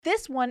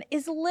This one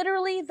is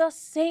literally the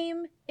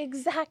same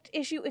exact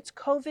issue. It's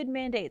COVID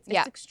mandates.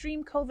 It's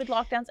extreme COVID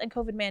lockdowns and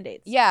COVID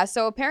mandates. Yeah,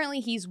 so apparently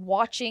he's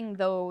watching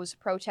those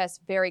protests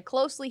very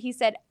closely. He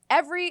said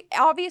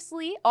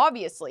obviously,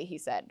 he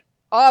said,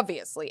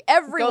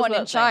 everyone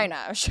in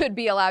China should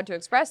be allowed to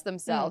express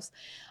themselves.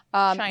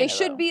 They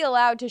should be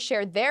allowed to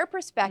share their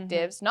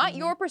perspectives, not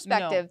your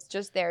perspectives,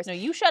 just theirs. No,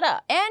 you shut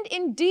up. And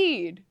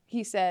indeed,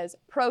 he says,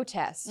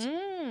 protest.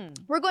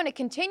 We're going to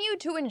continue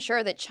to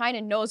ensure that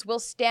China knows we'll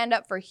stand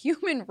up for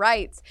human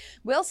rights.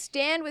 We'll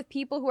stand with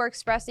people who are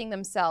expressing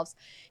themselves.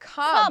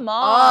 Come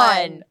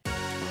on.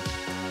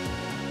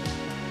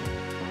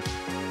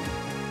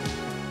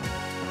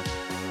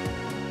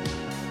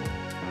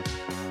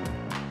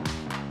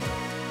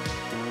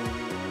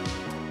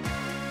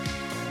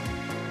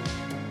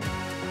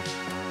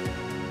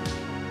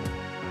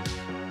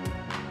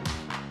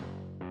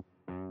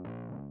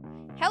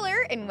 Hello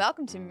and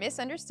welcome to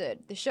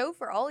Misunderstood, the show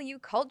for all you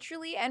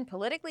culturally and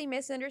politically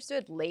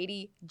misunderstood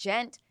lady,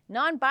 gent,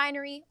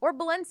 non-binary, or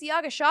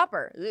Balenciaga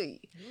shopper.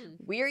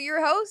 We're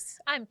your hosts.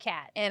 I'm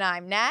Kat. And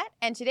I'm Nat.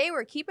 And today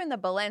we're keeping the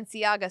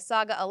Balenciaga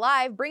saga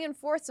alive, bringing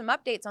forth some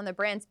updates on the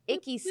brand's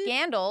icky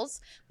scandals.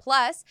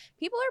 Plus,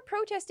 people are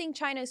protesting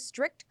China's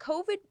strict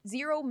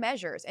COVID-0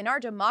 measures, and our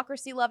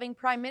democracy-loving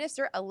prime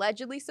minister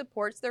allegedly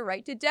supports their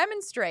right to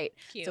demonstrate.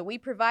 Cute. So we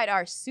provide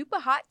our super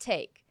hot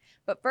take.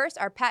 But first,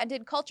 our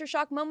patented culture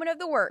shock moment of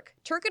the work.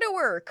 Turk it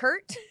away,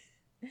 Kurt.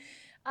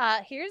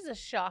 Here's a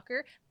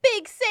shocker.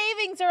 Big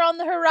savings are on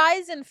the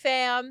horizon,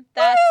 fam.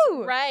 That's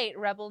right.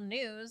 Rebel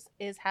News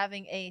is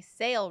having a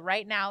sale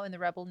right now in the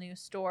Rebel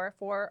News store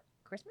for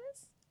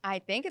Christmas? I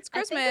think it's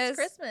Christmas. I think it's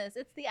Christmas.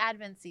 It's the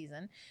Advent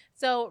season.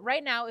 So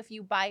right now, if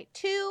you buy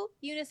 2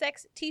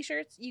 unisex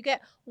t-shirts, you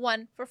get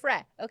 1 for free.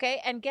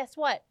 Okay? And guess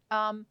what?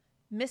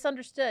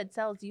 Misunderstood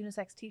sells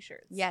unisex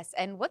t-shirts. Yes.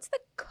 And what's the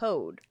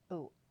code?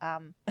 Ooh,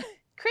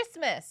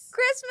 Christmas.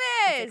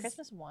 Christmas. Is it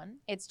Christmas 1?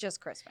 It's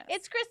just Christmas.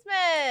 It's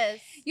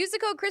Christmas. Use the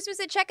code Christmas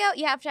at checkout.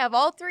 You have to have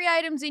all 3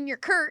 items in your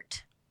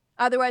cart.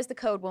 Otherwise, the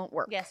code won't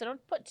work. Yeah, so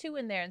don't put 2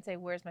 in there and say,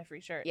 where's my free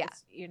shirt? Yeah.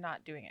 You're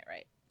not doing it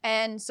right.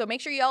 And so make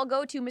sure you all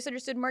go to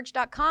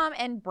misunderstoodmerch.com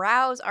and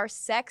browse our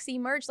sexy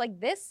merch. Like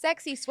this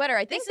sexy sweater.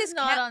 I think this is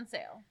not on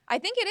sale. I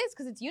think it is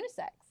because it's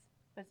unisex.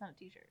 But it's not a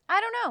t-shirt. I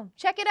don't know.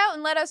 Check it out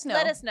and let us know.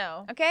 Let us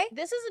know. Okay?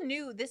 This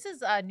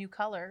is a new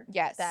color.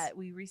 Yes. That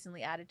we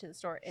recently added to the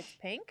store. It's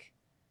pink.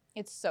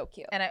 It's so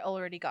cute. And I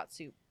already got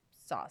soup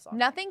sauce on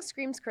Nothing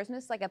screams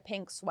Christmas like a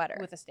pink sweater.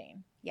 with a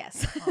stain.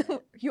 Yes.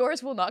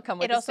 Yours will not come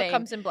with a stain. It also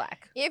comes in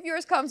black. If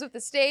yours comes with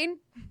a stain,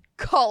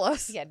 call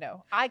us. Yeah,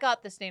 no. I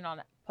got the stain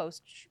on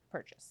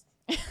post-purchase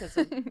because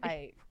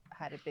I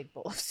had a big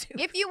bowl of soup.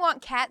 If you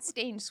want cat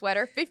stained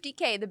sweater,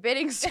 $50K. The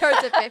bidding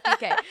starts at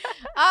 $50K.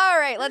 All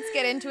right, let's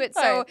get into it.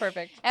 So,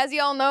 perfect. As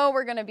you all know,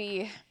 we're going to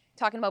be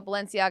talking about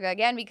Balenciaga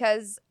again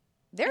because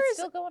it's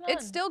still going on.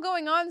 It's still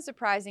going on,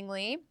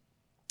 surprisingly.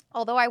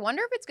 Although I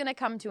wonder if it's going to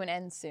come to an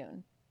end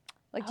soon.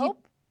 Like, do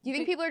you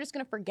think people are just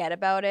going to forget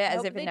about it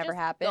as if it never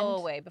happened? Go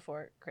away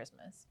before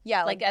Christmas.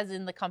 Yeah, like as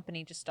in the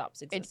company just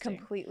stops existing. It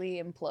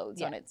completely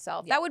implodes on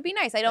itself. Yeah. That would be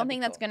nice. I don't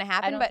think that's going to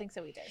happen. I don't think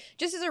so either.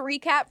 Just as a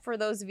recap for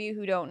those of you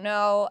who don't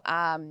know,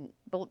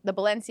 the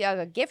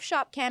Balenciaga gift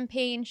shop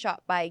campaign,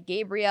 shot by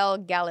Gabriele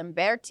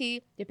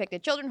Galimberti,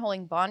 depicted children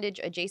holding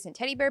bondage-adjacent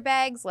teddy bear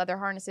bags, leather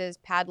harnesses,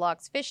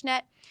 padlocks,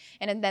 fishnet.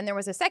 And then there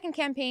was a second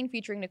campaign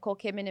featuring Nicole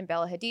Kidman and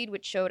Bella Hadid,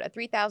 which showed a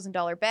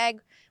 $3,000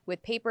 bag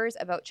with papers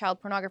about child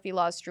pornography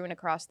laws strewn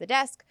across the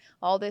desk.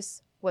 All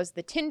this was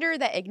the tinder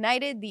that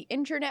ignited the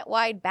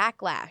internet-wide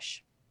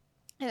backlash.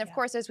 And of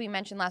course, as we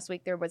mentioned last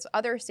week, there was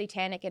other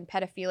satanic and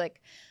pedophilic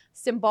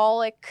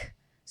symbolic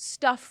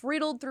stuff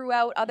riddled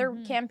throughout other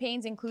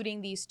campaigns,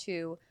 including these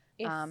 2.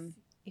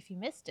 If you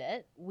missed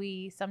it,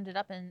 we summed it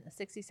up in a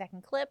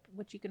 60-second clip,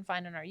 which you can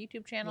find on our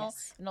YouTube channel.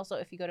 Yes. And also,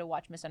 if you go to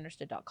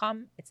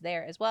watchmisunderstood.com, it's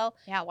there as well.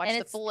 Yeah, watch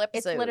the full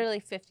episode. It's literally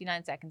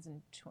 59 seconds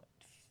and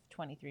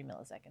 23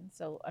 milliseconds.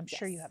 So I'm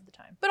sure you have the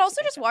time. But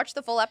also just watch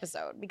the full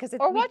episode.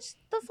 Watch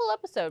the full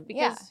episode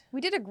because we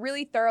did a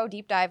really thorough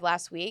deep dive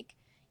last week.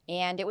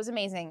 And it was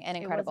amazing and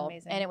incredible. It was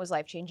amazing. And it was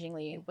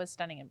life-changingly. It was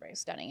stunning and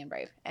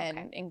brave.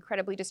 And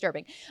incredibly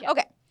disturbing. Yeah.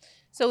 Okay.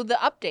 So the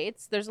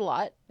updates, there's a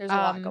lot. There's a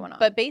lot going on.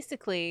 But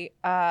basically,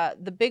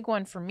 the big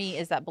one for me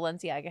is that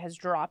Balenciaga has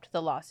dropped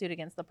the lawsuit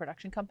against the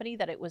production company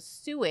that it was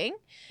suing.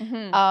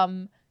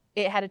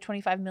 It had a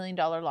 $25 million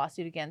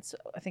lawsuit against,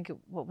 I think,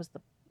 what was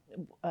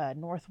the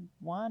North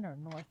One or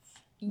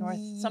North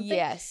something?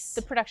 Yes.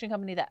 The production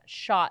company that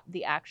shot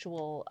the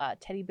actual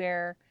teddy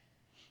bear,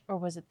 or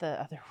was it the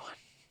other one?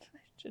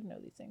 Should know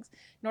these things.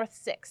 North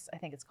 6, I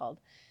think it's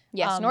called.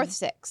 Yes, North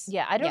 6.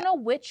 Yeah, I don't know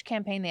which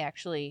campaign they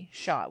actually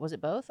shot. Was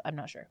it both? I'm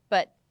not sure.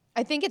 But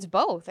I think it's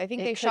both. I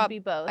think they shot be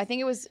both. I think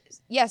it was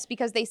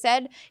because they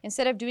said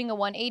instead of doing a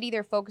 180,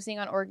 they're focusing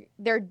on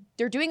they're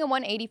doing a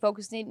 180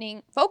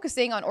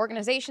 focusing on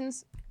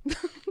organizations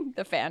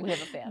the fan. We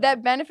have a fan.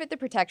 That benefit the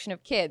protection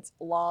of kids.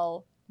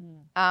 Lol.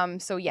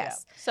 So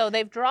yes. Yeah. So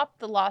they've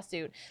dropped the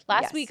lawsuit.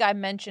 Last week I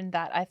mentioned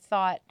that I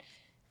thought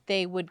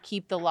they would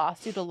keep the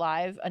lawsuit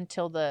alive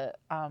until the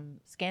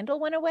scandal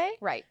went away.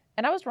 Right.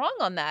 And I was wrong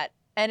on that.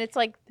 And it's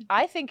like,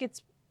 I think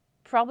it's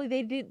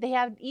probably they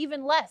have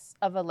even less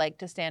of a leg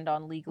to stand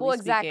on legally Well,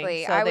 speaking.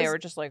 exactly. So they were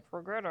just like,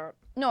 forget it.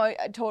 No,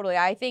 totally.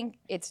 I think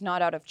it's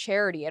not out of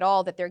charity at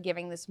all that they're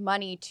giving this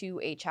money to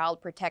a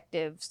child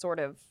protective sort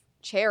of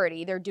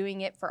charity. They're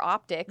doing it for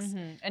optics.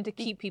 Mm-hmm. And to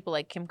keep people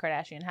like Kim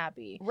Kardashian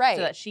happy. Right.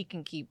 So that she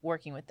can keep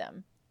working with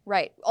them.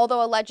 Right.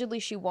 Although allegedly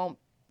she won't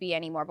be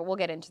anymore, but we'll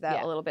get into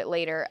that a little bit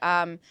later.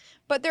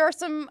 But there are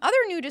some other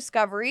new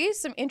discoveries,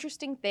 some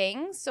interesting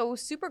things. So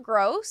super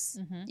gross,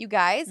 you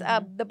guys.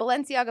 The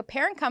Balenciaga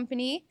parent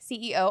company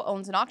CEO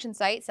owns an auction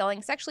site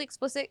selling sexually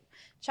explicit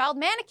child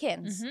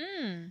mannequins.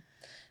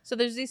 So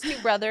there's these two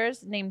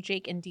brothers named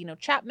Jake and Dino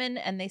Chapman,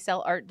 and they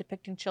sell art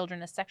depicting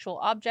children as sexual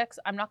objects.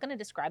 I'm not going to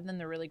describe them.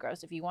 They're really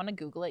gross. If you want to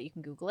Google it, you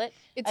can Google it.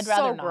 It's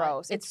so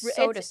gross. It's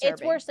so disturbing.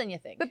 It's worse than you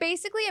think. But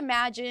basically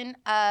imagine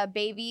a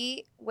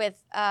baby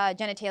with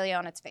genitalia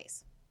on its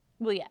face.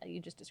 Well, yeah, you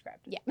just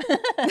described it.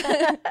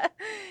 Yeah.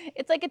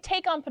 It's like a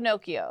take on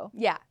Pinocchio.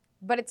 Yeah,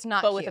 but it's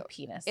not But cute. with a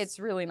penis. It's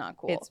really not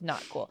cool. It's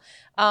not cool.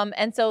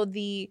 And so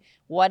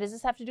what does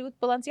this have to do with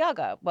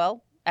Balenciaga?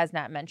 Well, as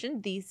Nat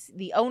mentioned,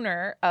 the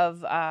owner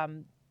of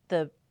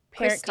the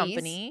parent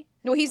company.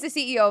 No, he's the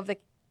CEO of the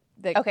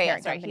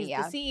parent company.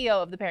 He's the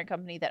CEO of the parent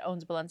company that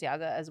owns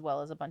Balenciaga as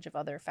well as a bunch of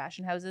other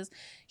fashion houses.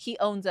 He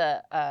owns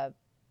an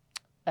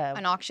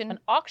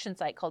auction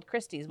site called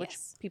Christie's, which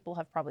people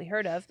have probably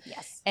heard of.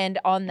 Yes. And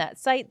on that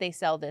site, they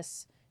sell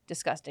this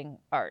disgusting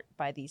art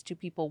by these two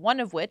people, one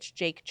of which,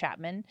 Jake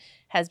Chapman,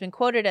 has been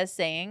quoted as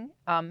saying,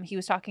 he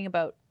was talking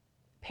about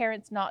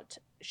parents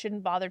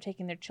shouldn't bother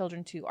taking their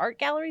children to art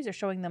galleries or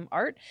showing them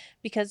art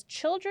because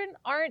children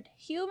aren't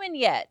human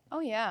yet. Oh,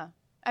 yeah.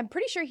 I'm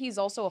pretty sure he's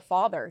also a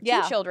father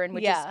to children,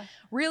 which is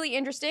really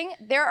interesting.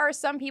 There are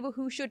some people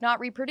who should not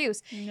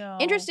reproduce. No.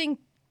 Interestingly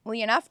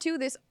enough, too,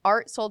 this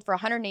art sold for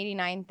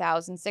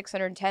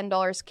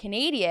 $189,610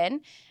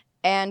 Canadian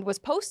and was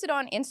posted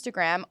on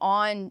Instagram,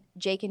 on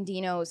Jake and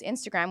Dino's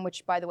Instagram,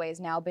 which, by the way, has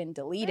now been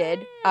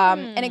deleted.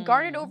 And it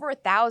garnered over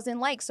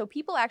 1,000 likes. So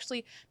people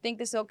actually think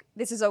this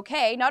is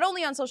okay, not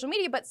only on social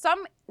media, but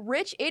some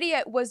rich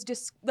idiot was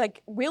just,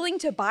 like, willing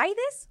to buy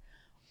this?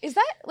 Is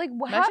that, like,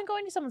 Imagine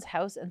going to someone's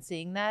house and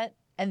seeing that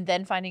and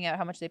then finding out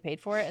how much they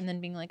paid for it and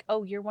then being like,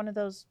 oh, you're one of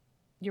those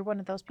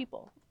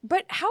people.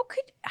 But how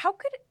could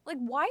like,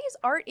 why is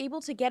art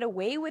able to get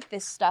away with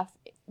this stuff?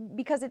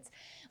 Because it's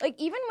like,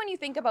 even when you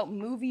think about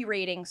movie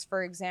ratings,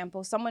 for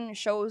example, someone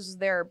shows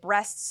their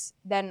breasts,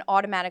 then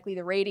automatically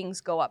the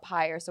ratings go up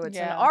higher. So it's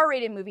an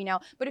R-rated movie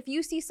now. But if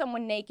you see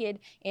someone naked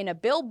in a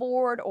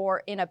billboard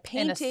or in a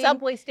painting,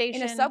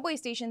 in a subway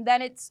station,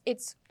 then it's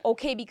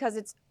okay because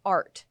it's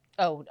art.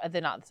 Oh,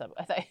 they're not the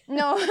subway.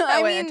 No,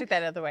 I took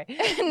that the other way.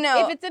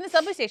 No. If it's in a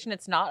subway station,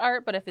 it's not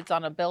art, but if it's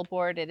on a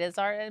billboard, it is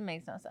art. It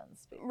makes no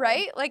sense.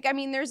 Right? Like, I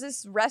mean, there's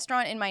this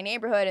restaurant in my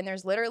neighborhood, and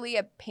there's literally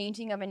a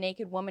painting of a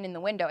naked woman in the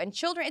window. And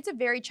children, it's a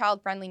very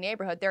child-friendly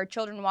neighborhood. There are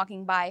children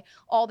walking by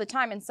all the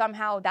time, and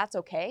somehow that's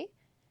okay.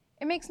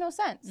 It makes no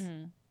sense.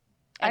 Anyway.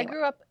 I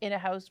grew up in a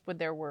house where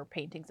there were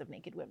paintings of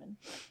naked women.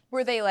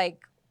 Were they, like,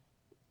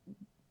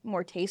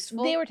 more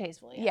tasteful? They were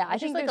tasteful, yeah. I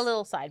think like a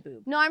little side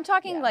boob. No, I'm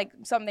talking like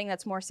something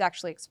that's more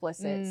sexually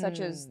explicit, such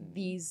as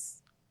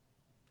these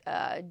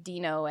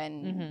Dino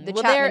and the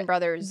Chapman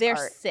brothers. They're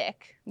art.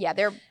 sick. Yeah,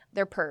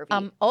 they're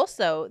pervy.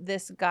 Also,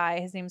 this guy,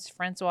 his name's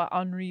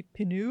Francois-Henri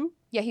Pinault.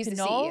 Yeah, he's the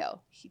CEO.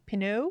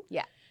 Pinault?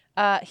 Yeah.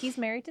 He's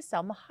married to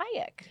Selma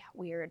Hayek. Yeah,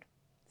 weird.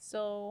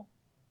 So,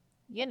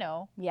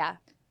 yeah,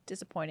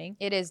 disappointing.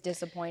 It is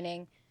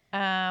disappointing.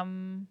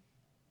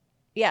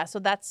 Yeah, so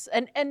that's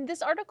and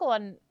this article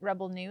on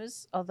Rebel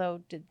News,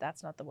 although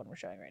that's not the one we're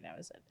showing right now,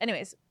 is it?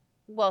 Anyways,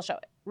 we'll show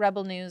it.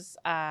 Rebel News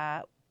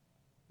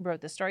wrote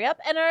this story up,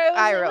 and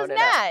I wrote it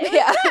Nat. up.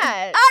 Yeah.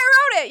 I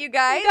wrote it, you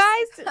guys.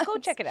 You guys, go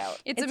check it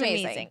out. It's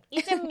amazing.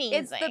 It's amazing.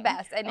 It's the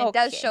best, and it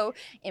does show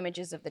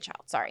images of the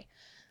child. Sorry.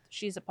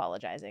 She's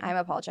apologizing. I'm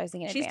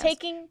apologizing in advance. She's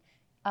taking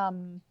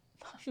my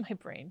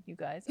brain, you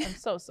guys. I'm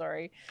so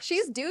sorry.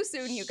 She's due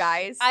soon, you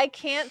guys. I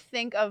can't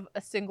think of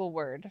a single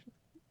word.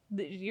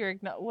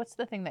 What's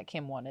the thing that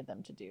Kim wanted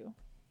them to do?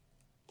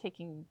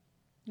 Taking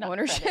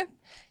ownership. Credit.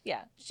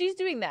 Yeah, she's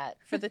doing that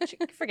for the.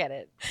 Forget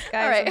it,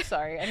 guys. All right. I'm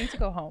sorry. I need to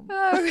go home.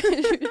 I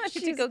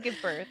need to go give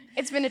birth.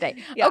 It's been a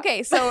day. Yeah.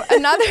 Okay, so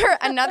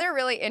another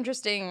really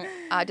interesting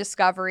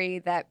discovery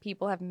that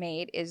people have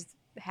made is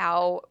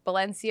how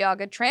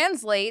Balenciaga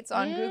translates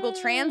on Google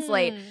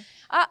Translate. Olivia,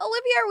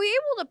 are we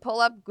able to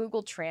pull up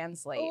Google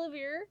Translate?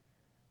 Olivia.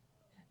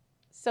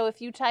 So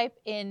if you type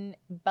in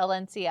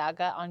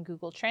Balenciaga on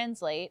Google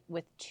Translate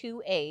with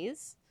 2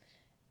 A's,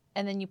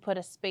 and then you put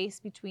a space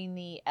between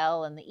the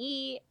L and the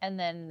E, and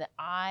then the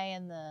I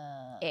and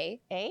the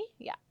A? A?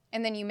 Yeah.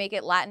 And then you make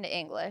it Latin to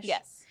English.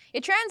 Yes.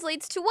 It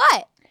translates to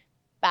what?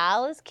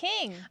 Baal is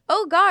king.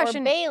 Oh gosh, Or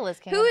and Baal is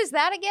king. who is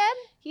that again?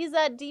 He's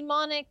that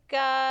demonic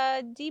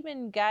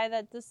demon guy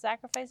that just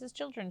sacrifices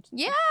children.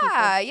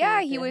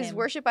 He was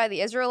worshipped by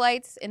the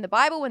Israelites in the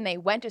Bible when they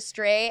went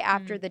astray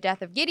after the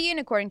death of Gideon,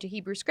 according to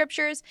Hebrew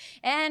scriptures.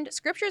 And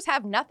scriptures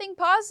have nothing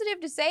positive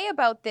to say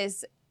about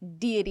this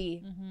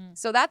deity.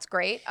 So that's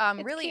great.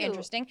 Really cute.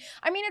 Interesting.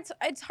 I mean,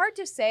 it's hard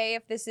to say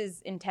if this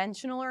is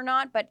intentional or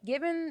not, but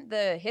given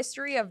the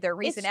history of their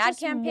recent ad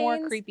campaigns,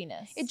 more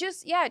creepiness. It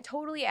just, it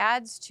totally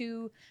adds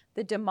to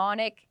the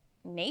demonic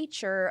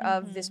nature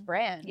of this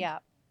brand. Yeah.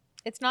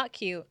 It's not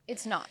cute.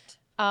 It's not.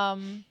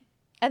 And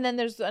then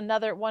there's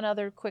one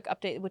other quick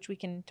update, which we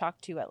can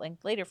talk to at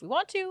length later if we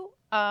want to.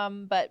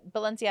 But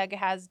Balenciaga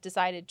has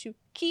decided to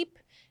keep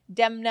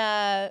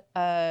Demna,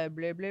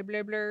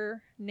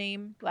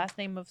 last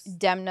name of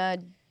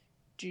Demna.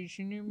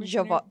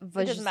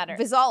 It doesn't matter.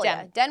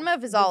 Visalia. Denma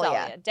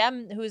Visalia.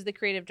 Dem, who is the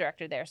creative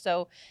director there.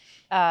 So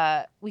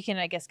we can,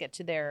 I guess, get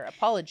to their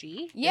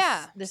apology.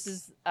 Yeah. This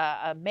is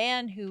a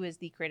man who is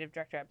the creative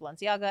director at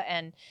Balenciaga,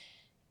 and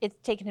it's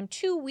taken him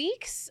 2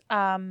 weeks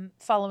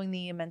following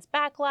the immense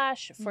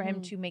backlash for him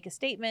to make a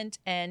statement,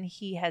 and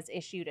he has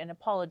issued an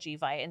apology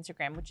via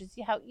Instagram, which is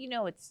how you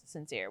know it's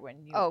sincere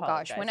when you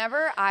apologize. Gosh,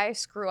 whenever I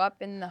screw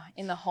up in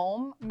the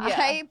home,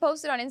 I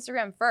post it on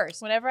Instagram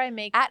first. Whenever I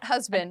make at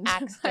husband,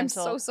 I'm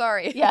so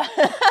sorry. Yeah.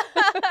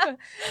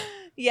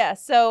 Yeah,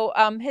 so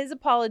his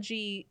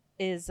apology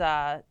is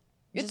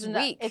it's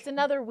weak. It's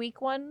another weak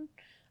one.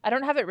 I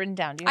don't have it written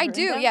down. Do you have I it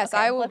written do. down? Yes,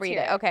 Okay, I will read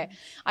it. Okay.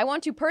 I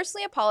want to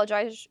personally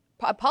apologize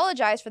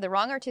for the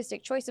wrong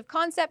artistic choice of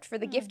concept for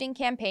the gifting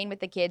campaign with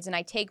the kids, and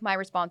I take my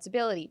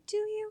responsibility. Do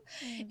you?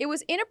 It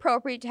was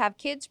inappropriate to have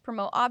kids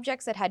promote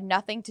objects that had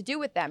nothing to do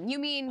with them. You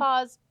mean...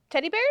 Pause.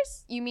 Teddy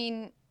bears? You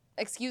mean...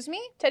 Excuse me?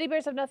 Teddy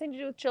bears have nothing to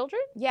do with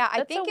children? Yeah,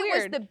 I think so it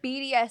weird. was the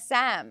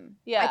BDSM.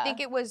 Yeah. I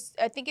think it was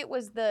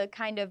the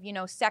kind of,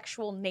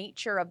 sexual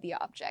nature of the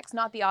objects,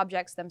 not the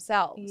objects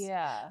themselves.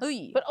 Yeah.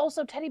 Oy. But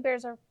also Teddy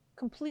bears are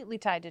completely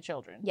tied to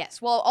children.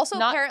 Yes. Well, also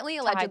Not apparently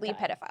allegedly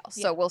tied. pedophiles.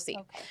 Yeah. So we'll see.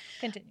 Okay.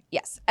 Continue.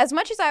 Yes. As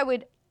much as I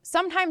would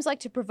sometimes like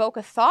to provoke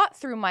a thought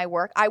through my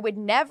work, I would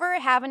never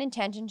have an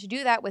intention to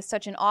do that with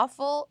such an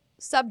awful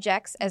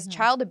subjects as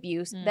child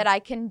abuse that I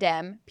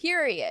condemn,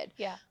 period.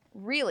 Yeah.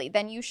 Really?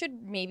 Then you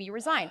should maybe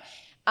resign.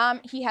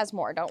 He has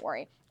more, don't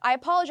worry. I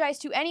apologize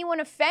to anyone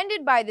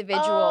offended by the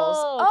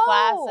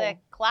visuals.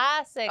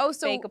 Classic so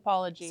fake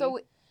apology. So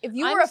if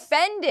you were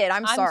offended,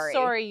 I'm sorry. I'm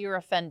sorry you're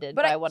offended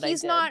by what I did.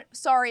 He's not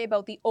sorry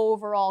about the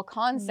overall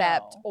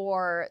concept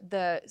or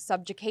the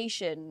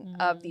subjugation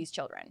of these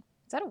children.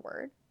 Is that a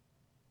word?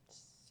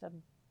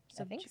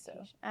 I think so.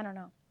 I don't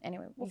know.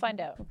 Anyway, we'll find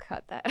out. We'll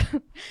cut that.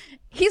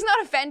 He's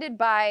not offended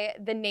by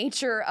the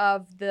nature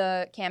of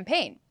the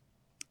campaign.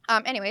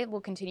 Anyway,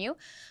 we'll continue.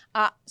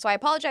 So I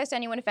apologize to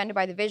anyone offended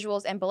by the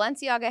visuals, and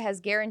Balenciaga has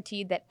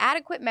guaranteed that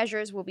adequate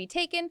measures will be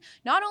taken,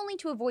 not only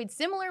to avoid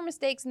similar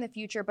mistakes in the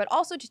future, but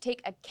also to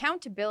take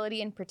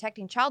accountability in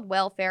protecting child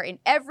welfare in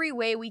every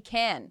way we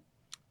can.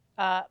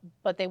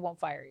 But they won't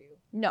fire you.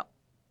 No.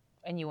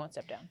 And you won't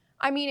step down.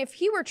 I mean, if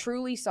he were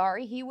truly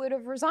sorry, he would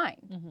have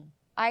resigned.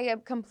 I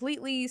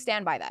completely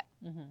stand by that.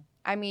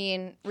 I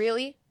mean,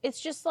 really?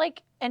 It's just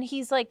like, and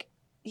he's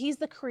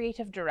the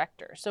creative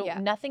director. So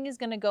nothing is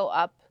going to go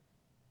up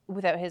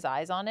without his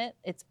eyes on it.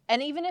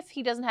 And even if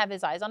he doesn't have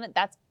his eyes on it,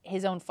 that's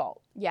his own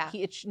fault. Yeah.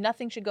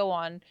 Nothing should go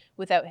on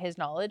without his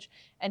knowledge.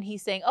 And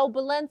he's saying, oh,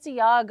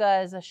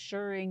 Balenciaga is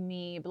assuring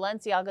me.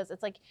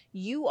 It's like,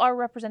 you are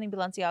representing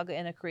Balenciaga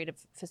in a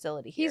creative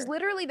facility here. He's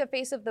literally the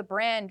face of the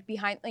brand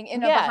behind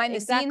the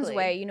scenes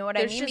way. You know what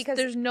I mean? Because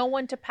there's no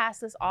one to pass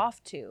this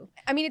off to.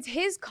 I mean, it's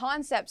his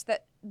concepts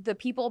that the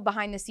people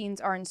behind the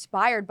scenes are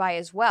inspired by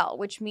as well,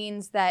 which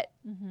means that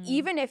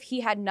even if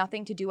he had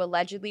nothing to do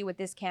allegedly with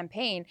this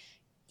campaign,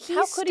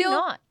 how could he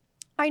not?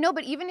 I know,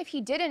 but even if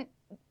he didn't,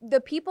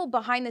 the people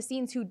behind the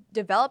scenes who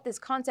developed this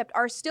concept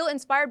are still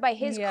inspired by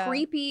his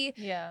creepy,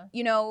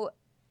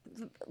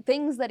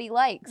 things that he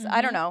likes.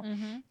 I don't know.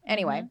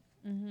 Anyway.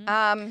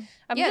 I'm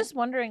just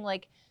wondering,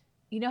 like,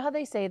 you know how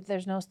they say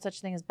there's no such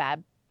thing as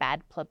bad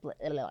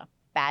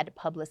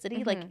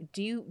publicity? Like,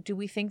 do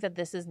we think that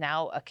this is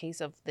now a case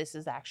of this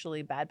is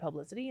actually bad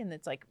publicity and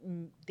it's like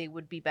they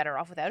would be better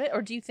off without it?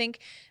 Or do you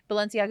think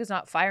Balenciaga's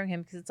not firing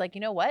him because it's like,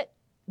 you know what?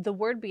 The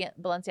word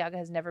Balenciaga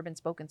has never been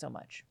spoken so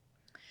much.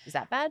 Is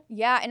that bad?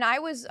 Yeah, and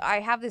I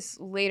have this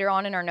later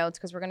on in our notes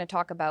because we're going to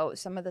talk about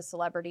some of the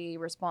celebrity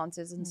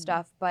responses and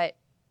stuff, but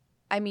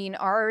I mean,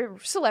 are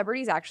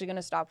celebrities actually going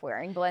to stop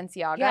wearing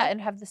Balenciaga? Yeah, and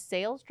have the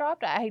sales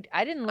dropped? I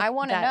didn't look I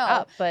want to know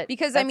up, but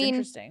because that's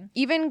interesting.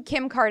 Even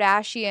Kim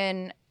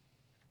Kardashian,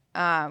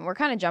 we're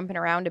kind of jumping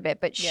around a bit,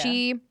 but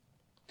she...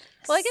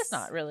 Well, I guess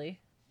not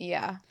really.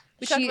 Yeah.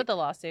 We talked about the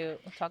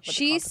lawsuit. We'll talk about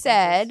she the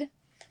said...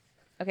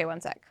 Okay,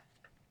 one sec.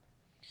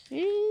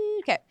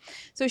 Okay.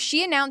 So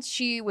she announced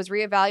she was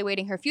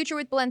reevaluating her future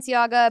with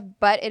Balenciaga,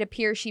 but it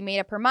appears she made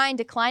up her mind,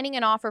 declining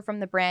an offer from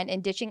the brand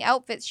and ditching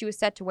outfits she was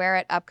set to wear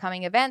at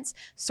upcoming events.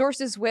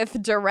 Sources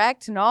with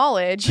direct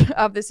knowledge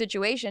of the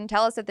situation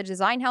tell us that the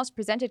design house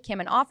presented Kim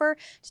an offer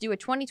to do a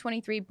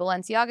 2023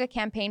 Balenciaga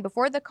campaign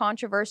before the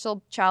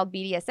controversial child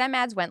BDSM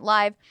ads went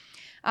live.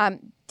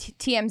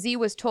 TMZ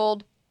was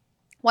told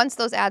once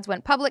those ads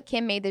went public,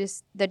 Kim made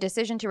the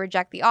decision to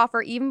reject the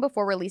offer even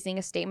before releasing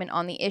a statement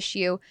on the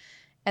issue.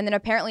 And then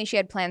apparently she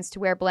had plans to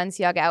wear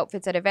Balenciaga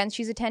outfits at events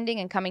she's attending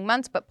in coming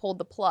months, but pulled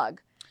the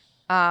plug.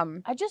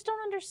 I just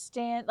don't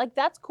understand. Like,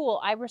 that's cool.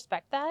 I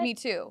respect that. Me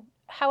too.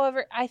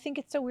 However, I think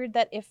it's so weird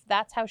that if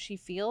that's how she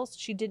feels,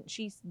 she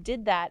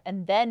did that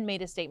and then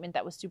made a statement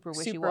that was super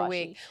wishy-washy. Super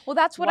weak. Well,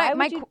 that's what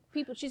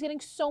people. She's getting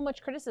so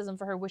much criticism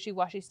for her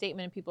wishy-washy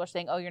statement, and people are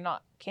saying, "Oh, you're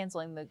not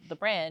canceling the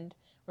brand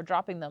or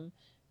dropping them."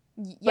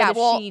 Yeah,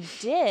 but if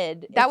she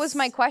did. That was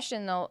my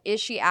question, though. Is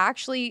she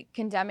actually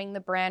condemning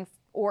the brand?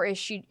 Or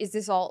is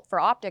this all for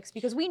optics?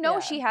 Because we know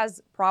she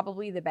has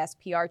probably the best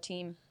PR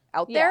team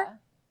out there.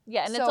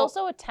 Yeah, and it's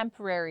also a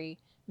temporary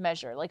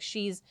measure. Like,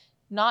 she's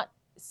not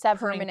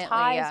severing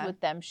ties with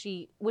them.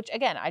 Which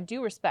again, I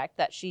do respect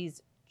that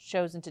she's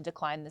chosen to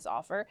decline this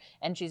offer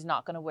and she's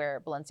not going to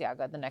wear Balenciaga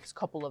at the next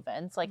couple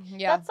events. Like,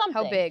 that's something.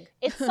 How big?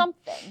 It's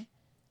something.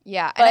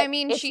 Yeah, but and I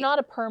mean, it's not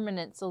a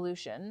permanent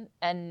solution,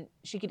 and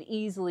she could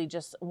easily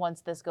just,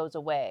 once this goes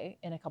away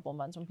in a couple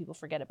months when people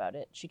forget about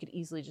it, she could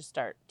easily just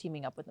start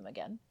teaming up with them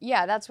again.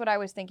 Yeah, that's what I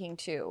was thinking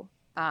too.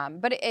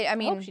 But I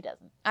mean, I hope she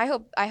doesn't.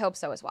 I hope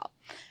so as well.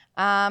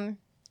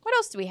 What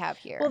else do we have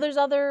here? Well, there's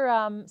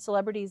other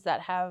celebrities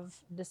that have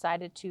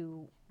decided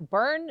to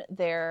burn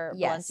their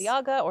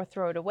Balenciaga or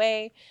throw it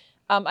away.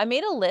 I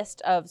made a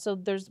list of, so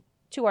there's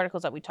 2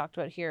 articles that we talked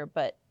about here,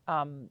 but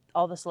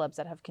all the celebs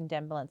that have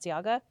condemned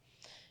Balenciaga.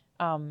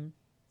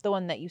 The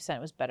one that you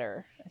sent was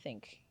better, I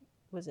think.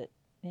 Was it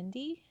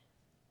Indie?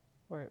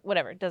 Or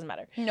whatever, it doesn't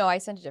matter. No, I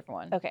sent a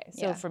different one. Okay,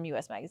 so from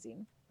US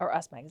Magazine, or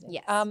Us Magazine.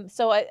 Yes.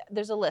 So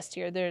there's a list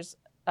here. There's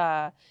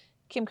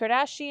Kim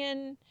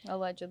Kardashian.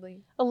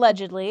 Allegedly.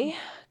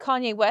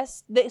 Kanye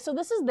West. So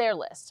this is their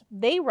list.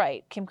 They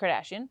write Kim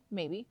Kardashian,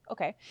 maybe.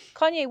 Okay.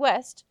 Kanye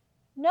West.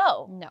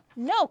 No.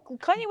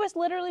 Kanye West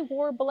literally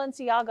wore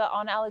Balenciaga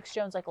on Alex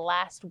Jones like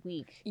last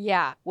week.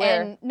 Yeah.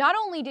 And not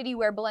only did he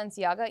wear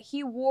Balenciaga,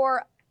 he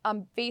wore a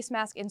face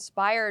mask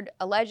inspired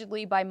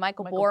allegedly by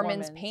Michael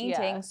Borman's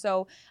painting. Yeah.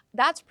 So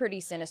that's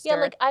pretty sinister. Yeah,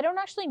 like I don't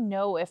actually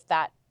know if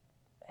that,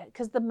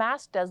 because the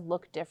mask does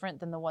look different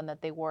than the one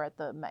that they wore at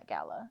the Met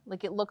Gala.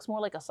 Like, it looks more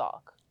like a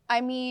sock.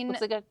 I mean,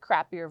 looks like a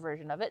crappier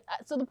version of it.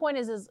 So the point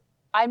is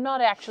I'm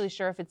not actually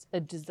sure if it's a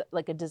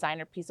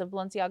designer piece of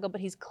Balenciaga, but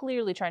he's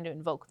clearly trying to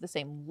invoke the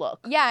same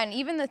look. Yeah, and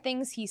even the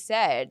things he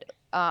said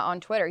on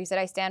Twitter, he said,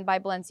 "I stand by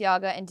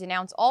Balenciaga and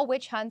denounce all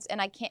witch hunts,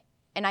 and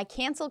I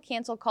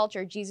cancel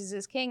culture. Jesus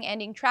is king.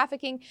 Ending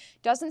trafficking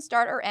doesn't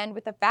start or end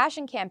with a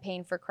fashion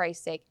campaign, for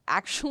Christ's sake."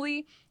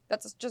 Actually,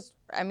 that's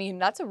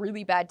a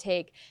really bad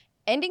take.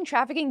 Ending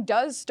trafficking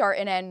does start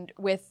and end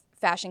with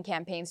fashion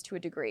campaigns to a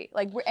degree.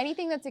 Like,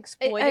 anything that's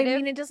exploitative. I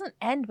mean, it doesn't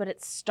end, but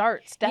it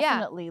starts,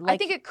 definitely. Yeah. Like, I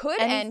think it could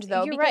end,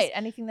 though. You're right.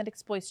 Anything that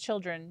exploits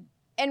children,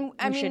 and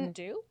shouldn't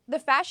do. The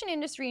fashion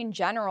industry in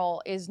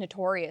general is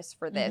notorious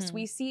for this. Mm-hmm.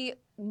 We see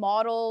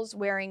models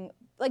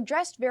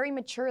dressed very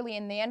maturely,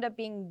 and they end up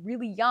being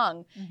really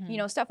young,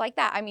 stuff like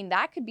that. I mean,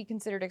 that could be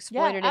considered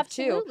exploitative,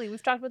 too. Absolutely.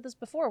 We've talked about this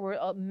before, where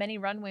many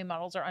runway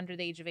models are under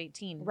the age of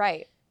 18.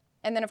 Right.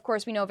 And then, of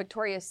course, we know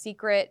Victoria's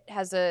Secret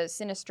has a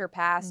sinister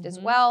past as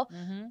well.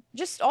 Mm-hmm.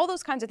 Just all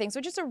those kinds of things.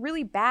 So just a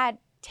really bad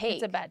take.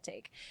 It's a bad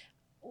take.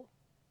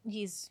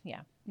 He's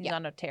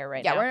on a tear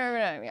right now.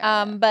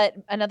 Yeah. But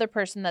another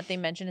person that they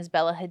mention is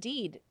Bella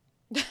Hadid.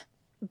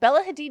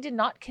 Bella Hadid did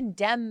not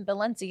condemn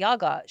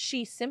Balenciaga.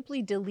 She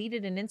simply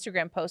deleted an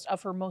Instagram post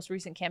of her most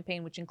recent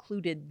campaign, which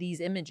included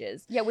these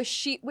images. Yeah,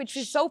 which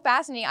is so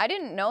fascinating. I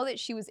didn't know that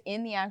she was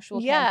in the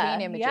actual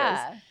campaign images.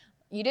 Yeah.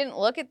 You didn't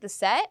look at the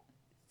set?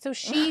 So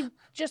she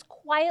just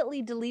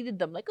quietly deleted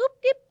them. Like,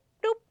 oop, dip,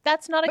 doop.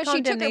 That's not a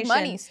condemnation. But she took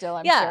her money still,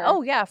 I'm sure.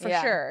 Oh, yeah, for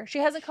sure. She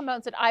hasn't come out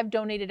and said, I've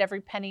donated every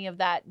penny of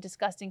that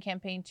disgusting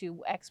campaign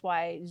to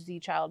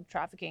XYZ child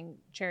trafficking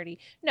charity.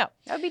 No.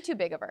 That would be too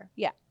big of her.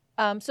 Yeah.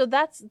 So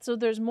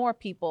there's more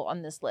people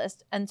on this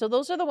list. And so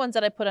those are the ones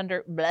that I put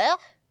under bleh.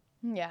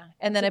 Yeah.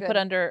 And then I put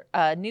under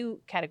a new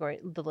category,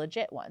 the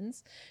legit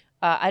ones.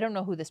 I don't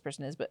know who this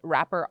person is, but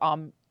rapper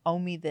Omi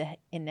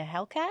in the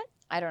Hellcat.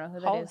 I don't know who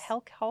that is.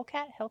 Hellcat?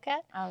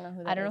 I don't know who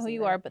that is. I don't know who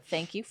you are, but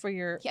thank you for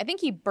your... I think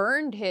he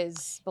burned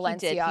his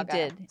Balenciaga. He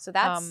did. So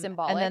that's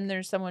symbolic. And then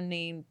there's someone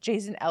named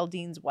Jason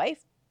Aldean's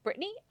wife,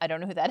 Brittany. I don't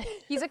know who that is.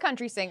 He's a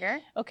country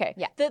singer. Okay.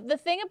 Yeah. The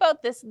thing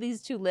about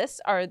these 2 lists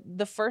are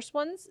the first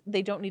ones,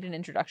 they don't need an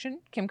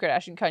introduction. Kim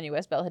Kardashian, Kanye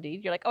West, Bella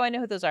Hadid. You're like, oh, I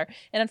know who those are.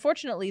 And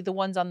unfortunately, the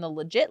ones on the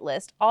legit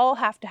list all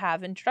have to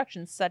have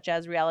introductions, such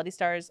as reality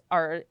stars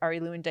Ari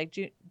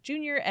Lewandike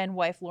Jr. and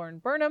wife Lauren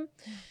Burnham.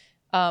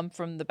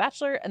 From The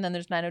Bachelor, and then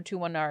there's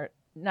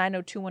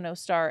 90210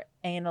 star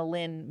Anna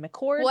Lynn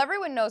McCord. Well,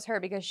 everyone knows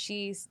her because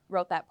she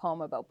wrote that poem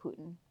about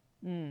Putin.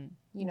 You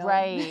know?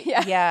 Right.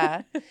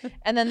 Yeah.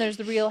 And then there's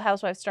the Real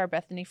Housewives star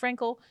Bethany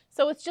Frankel.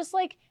 So it's just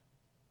like,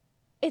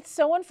 it's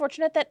so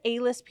unfortunate that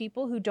A-list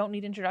people who don't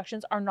need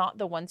introductions are not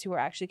the ones who are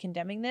actually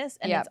condemning this.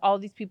 And it's all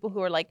these people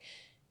who are like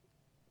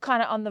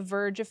kind of on the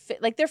verge of,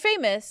 like they're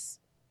famous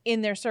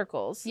in their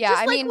circles. Yeah,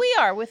 just I like mean, we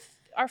are with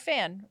our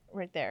fan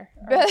right there.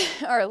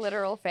 Our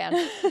literal fan.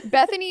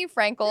 Bethany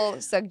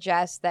Frankel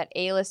suggests that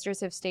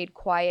A-listers have stayed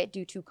quiet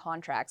due to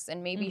contracts.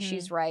 And maybe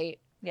she's right.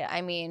 Yeah.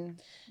 I mean,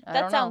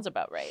 that sounds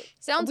about right.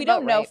 We about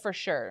don't know right. for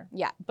sure.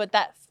 Yeah. But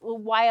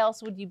why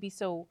else would you be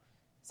so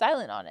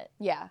silent on it?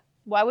 Yeah.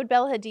 Why would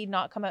Bella Hadid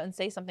not come out and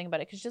say something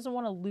about it? Because she doesn't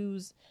want to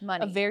lose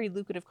money. A very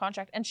lucrative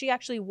contract. And she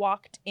actually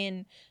walked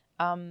in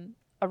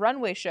a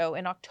runway show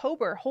in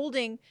October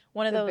holding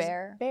one of those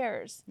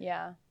bears.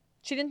 Yeah.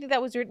 She didn't think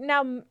that was weird.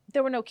 Now,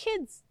 there were no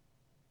kids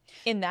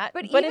in that.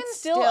 But it's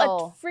still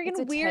a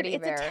freaking weird.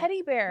 It's a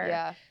teddy bear.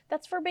 Yeah.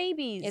 That's for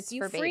babies. It's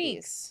you for freaks.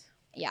 Babies.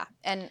 Yeah.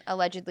 And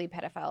allegedly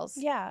pedophiles.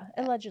 Yeah.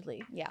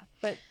 Allegedly. Yeah.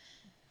 But.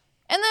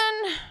 And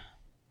then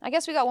I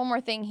guess we got one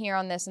more thing here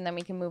on this and then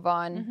we can move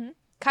on.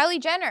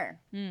 Kylie Jenner.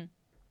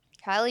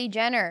 Kylie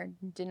Jenner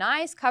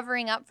denies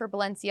covering up for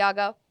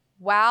Balenciaga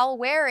while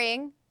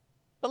wearing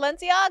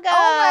Balenciaga.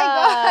 Oh my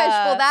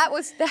gosh. Well,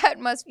 that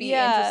must be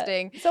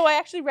interesting. So I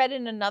actually read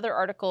in another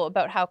article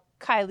about how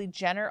Kylie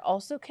Jenner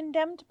also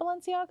condemned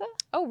Balenciaga.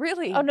 Oh,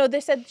 really? Oh, no. They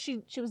said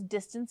she was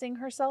distancing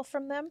herself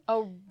from them.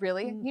 Oh,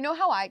 really? You know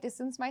how I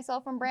distance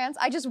myself from brands?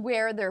 I just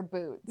wear their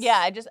boots. Yeah,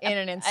 I just in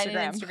an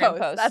Instagram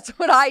post. That's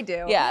what I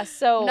do. Yeah,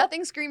 so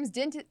nothing screams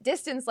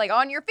distance like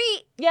on your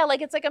feet. Yeah,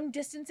 like it's like I'm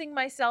distancing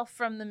myself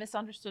from the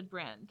misunderstood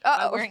brand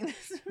by wearing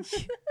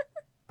this.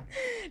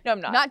 No,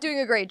 I'm not. Not doing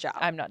a great job.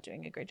 I'm not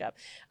doing a great job.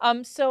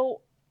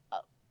 So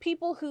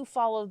people who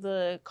follow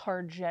the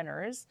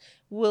Jenners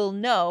will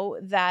know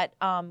that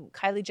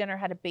Kylie Jenner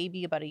had a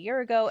baby about a year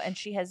ago, and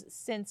she has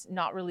since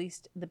not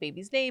released the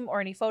baby's name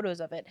or any photos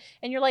of it.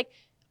 And you're like,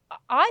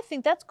 I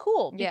think that's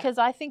cool because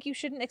I think you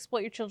shouldn't exploit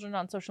your children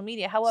on social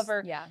media.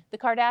 However, the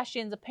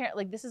Kardashians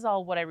apparently, like this is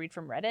all what I read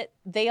from Reddit.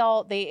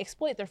 They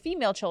exploit their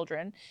female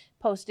children,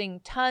 posting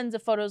tons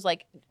of photos.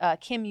 Like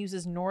Kim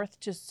uses North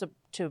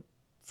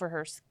for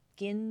her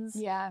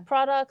skins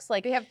products.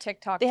 Like they have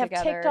TikTok they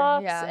together. Have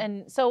TikToks,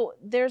 and so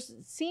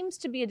seems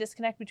to be a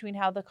disconnect between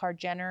how the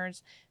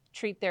Jenners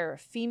treat their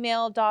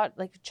female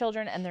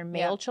children and their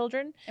male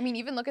children. I mean,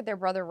 even look at their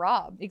brother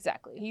Rob.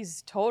 Exactly,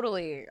 he's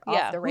totally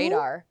off the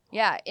radar.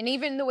 Yeah, and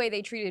even the way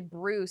they treated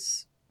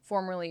Bruce,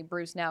 formerly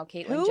Bruce, now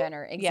Caitlyn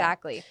Jenner.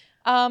 Exactly.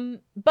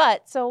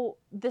 But so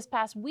this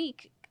past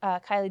week,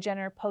 Kylie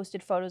Jenner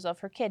posted photos of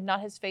her kid,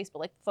 not his face, but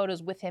like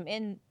photos with him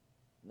in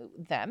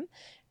them.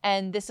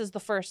 And this is the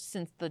first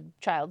since the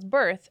child's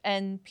birth.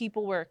 And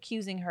people were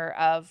accusing her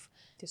of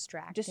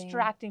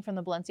distracting from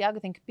the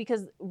Balenciaga thing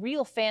because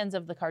real fans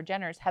of the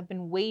Jenners have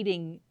been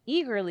waiting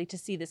eagerly to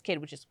see this kid,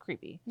 which is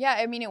creepy. Yeah,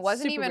 I mean, it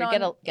wasn't even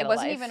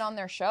on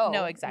their show.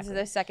 No, exactly.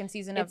 This is the second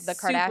season of the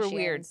Kardashians. Super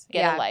weird.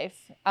 Get a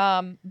life.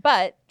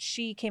 But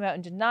she came out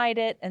and denied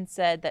it and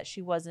said that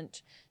she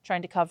wasn't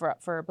trying to cover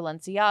up for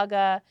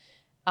Balenciaga.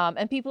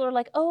 And people are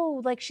like,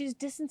 oh, like she's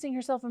distancing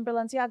herself from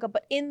Balenciaga.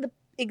 But in the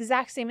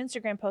exact same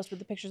Instagram post with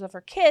the pictures of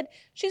her kid,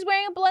 she's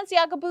wearing a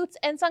Balenciaga boots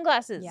and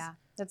sunglasses. Yeah,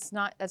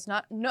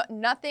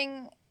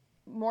 nothing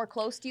more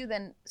close to you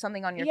than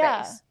something on your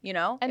face, you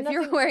know? And if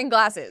you're wearing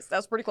glasses,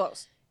 that's pretty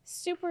close.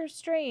 Super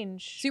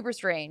strange. Super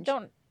strange.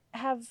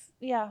 I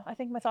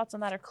think my thoughts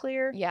on that are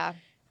clear. Yeah.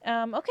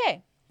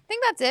 Okay. I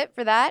think that's it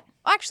for that.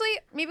 Actually,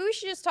 maybe we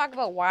should just talk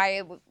about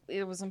why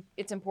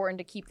it's important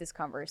to keep this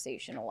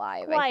conversation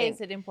alive. Why is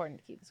it important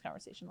to keep this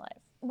conversation alive?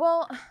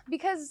 Well,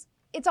 because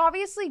it's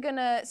obviously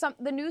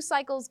the news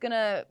cycle's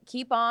gonna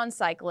keep on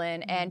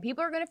cycling, and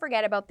people are gonna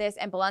forget about this,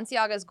 and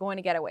Balenciaga is going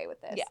to get away with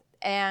this. Yeah,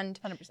 and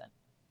 100%.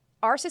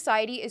 Our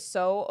society is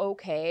so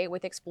okay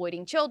with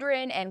exploiting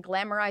children and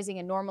glamorizing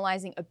and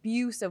normalizing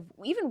abuse of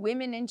even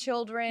women and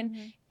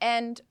children.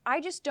 And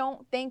I just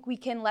don't think we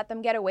can let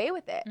them get away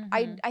with it.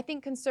 I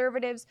think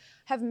conservatives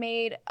have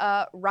made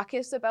a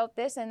ruckus about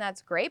this, and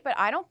that's great, but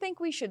I don't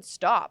think we should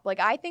stop. Like,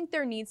 I think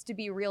there needs to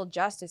be real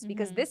justice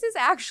because this is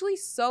actually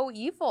so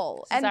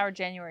evil. This is our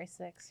January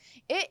 6th.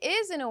 It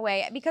is in a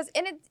way because,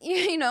 and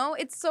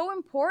it's so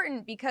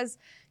important because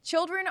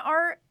children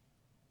are,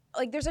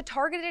 like, there's a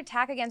targeted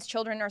attack against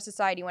children in our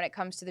society when it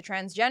comes to the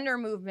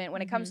transgender movement,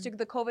 when it comes to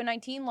the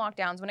COVID-19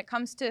 lockdowns, when it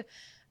comes to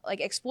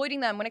like exploiting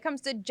them, when it comes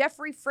to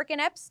Jeffrey frickin'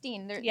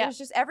 Epstein. There's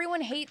just,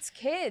 everyone hates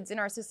kids in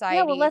our society.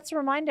 Yeah, well, let's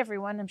remind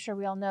everyone, I'm sure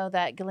we all know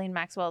that Ghislaine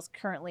Maxwell is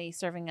currently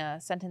serving a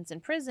sentence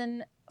in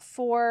prison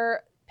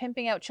for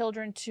pimping out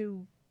children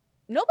to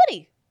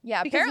nobody.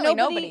 Yeah, because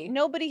apparently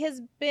nobody has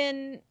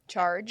been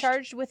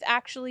charged with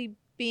actually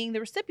being the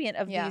recipient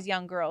of these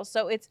young girls.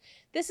 So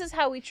this is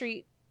how we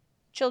treat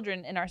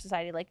children in our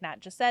society, like Nat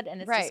just said,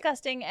 and it's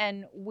disgusting,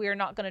 and we're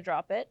not going to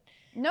drop it.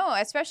 No,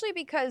 especially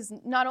because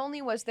not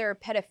only was there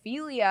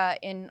pedophilia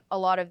in a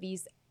lot of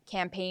these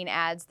campaign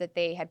ads that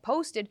they had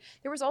posted,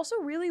 there was also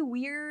really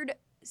weird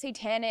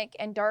satanic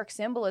and dark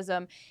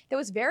symbolism that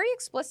was very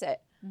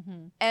explicit.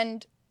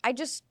 And I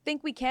just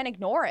think we can't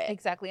ignore it.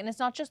 Exactly. And it's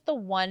not just the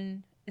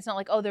one. It's not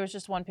like, oh, there was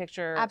just one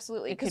picture.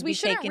 Absolutely. It could Because we be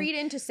shouldn't taken- read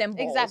into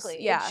symbols. Exactly.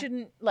 Yeah. It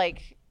shouldn't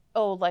like,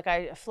 oh, like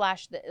I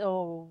flashed the,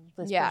 oh,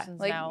 this person's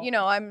like, now. you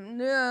know, I'm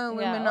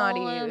Illuminati.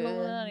 Yeah, oh, I'm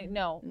Illuminati.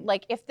 No,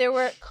 like if there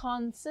were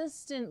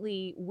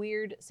consistently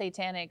weird,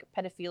 satanic,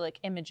 pedophilic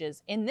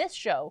images in this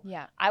show,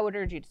 Yeah. I would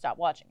urge you to stop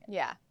watching it.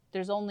 Yeah.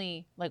 There's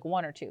only like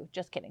 1 or 2.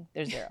 Just kidding.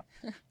 There's 0.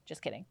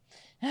 Just kidding.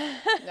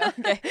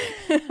 Okay.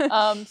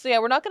 So yeah,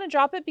 we're not going to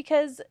drop it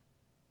because,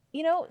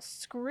 you know,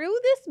 screw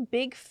this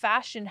big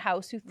fashion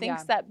house who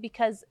thinks that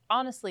because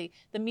honestly,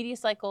 the media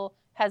cycle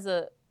has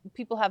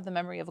people have the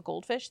memory of a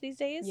goldfish these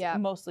days. Yeah.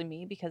 Mostly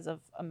me because of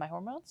my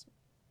hormones.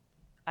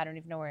 I don't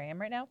even know where I am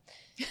right now.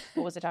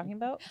 What was I talking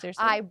about?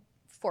 Seriously? I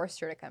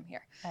forced her to come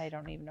here. I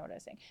don't even know what I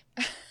was saying.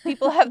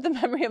 People have the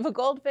memory of a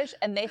goldfish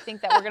and they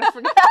think that we're going to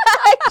forget.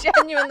 I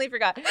genuinely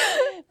forgot.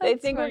 They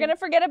think we're going to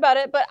forget about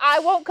it, but I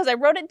won't because I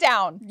wrote it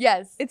down.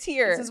 Yes. It's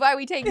here. This is why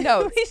we take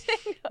notes. We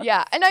take notes.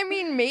 Yeah. And I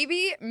mean,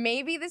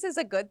 maybe this is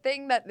a good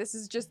thing that this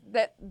is just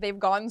that they've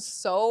gone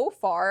so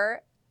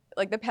far.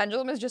 Like the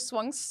pendulum has just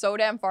swung so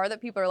damn far that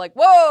people are like,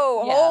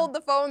 whoa, Yeah. hold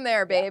the phone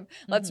there, babe.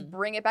 Yeah. Let's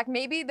bring it back.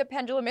 Maybe the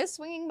pendulum is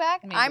swinging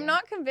back. Maybe. I'm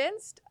not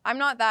convinced. I'm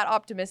not that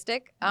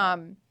optimistic.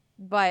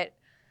 But,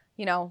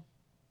 you know,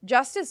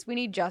 justice, we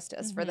need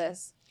justice for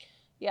this.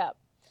 Yeah.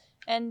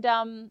 And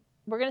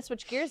we're going to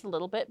switch gears a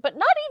little bit, but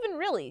not even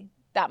really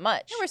that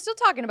much. No, we're still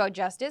talking about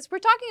justice. We're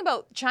talking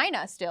about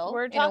China still,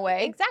 in a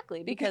way.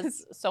 Exactly,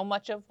 because so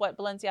much of what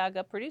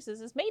Balenciaga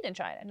produces is made in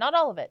China. Not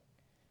all of it,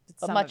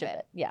 but Some much of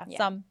it. Yeah, Yeah.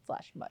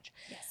 some/much.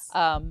 Yes.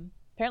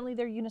 Apparently,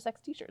 they're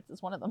unisex T-shirts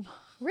is one of them.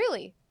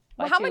 Really?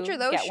 Buy Well, how two, much are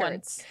those get one.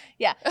 shirts?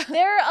 Yeah,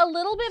 they're a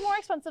little bit more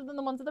expensive than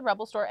the ones at the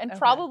Rebel store, and Okay.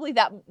 probably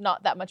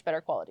not that much better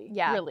quality.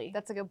 Yeah, really.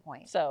 that's a good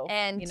point. So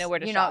And you know where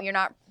to you're shop. you're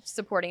not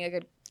supporting a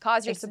good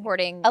cause. You're Exactly.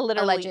 supporting A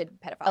literally- alleged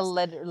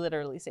pedophiles.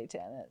 Literally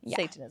Yeah.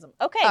 Satanism.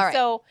 Okay, All right.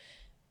 so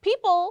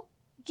people,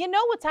 you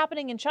know what's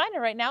happening in China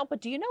right now, but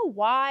do you know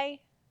why?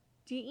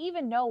 Do you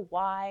even know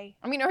why?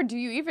 I mean, or do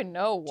you even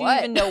know what? Do you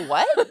even know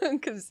what?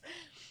 Because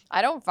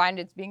I don't find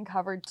it's being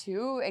covered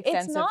too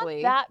extensively.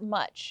 It's not that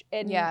much.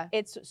 And Yeah.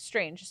 it's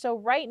strange. So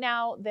right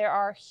now there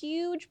are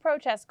huge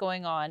protests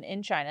going on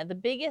in China, the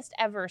biggest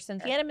ever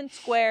since Tiananmen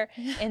Square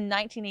in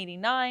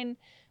 1989,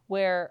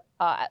 where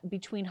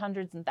between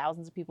hundreds and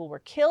thousands of people were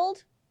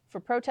killed for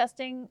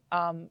protesting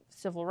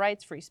civil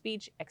rights, free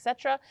speech,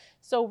 etc.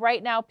 So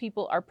right now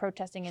people are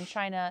protesting in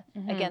China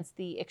against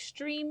the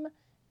extreme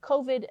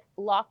COVID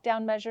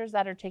lockdown measures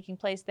that are taking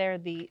place there,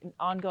 the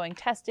ongoing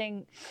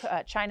testing.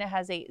 China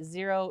has a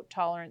zero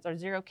tolerance or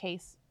zero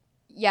case.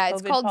 Yeah,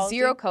 it's COVID called policy.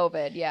 zero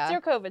COVID. Yeah. Zero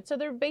COVID. So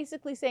they're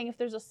basically saying if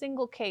there's a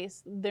single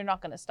case, they're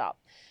not going to stop.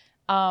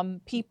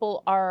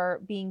 People are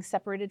being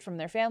separated from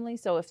their family.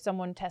 So if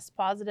someone tests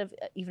positive,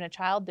 even a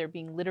child, they're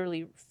being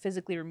literally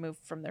physically removed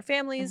from their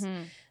families.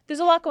 There's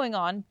a lot going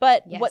on.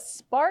 But what Yes.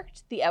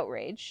 sparked the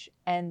outrage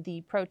and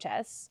the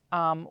protests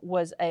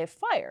was a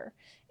fire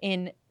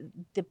in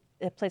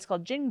a place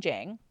called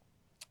Xinjiang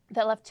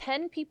that left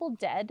 10 people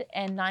dead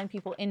and 9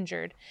 people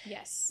injured.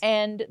 Yes.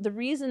 And the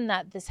reason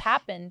that this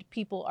happened,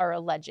 people are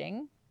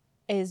alleging,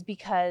 is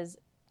because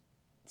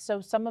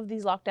some of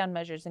these lockdown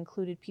measures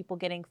included people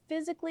getting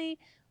physically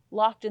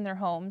locked in their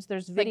homes.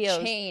 There's videos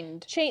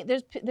Like chained.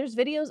 there's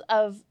videos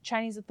of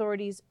Chinese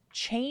authorities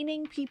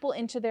chaining people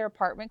into their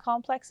apartment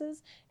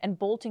complexes and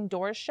bolting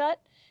doors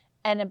shut.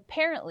 And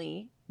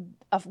apparently,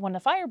 when the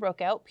fire broke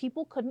out,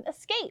 people couldn't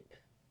escape.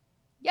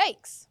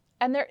 Yikes.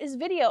 And there is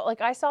video, like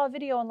I saw a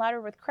video on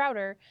Louder with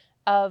Crowder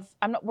of,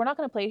 we're not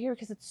going to play it here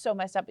because it's so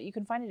messed up, but you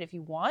can find it if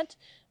you want,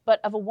 but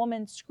of a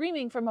woman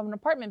screaming from an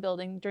apartment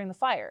building during the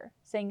fire,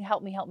 saying,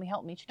 help me, help me,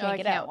 help me. She can't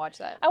get out. I can't watch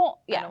that. I won't,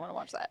 I yeah. don't want to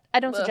watch that.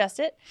 I don't Ugh. suggest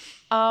it.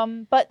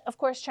 But of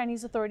course,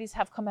 Chinese authorities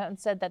have come out and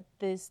said that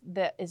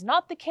that is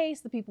not the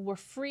case. The people were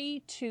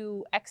free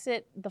to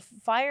exit the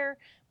fire,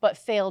 but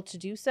failed to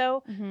do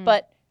so.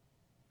 But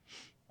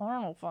I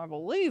don't know if I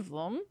believe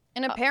them.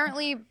 And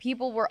apparently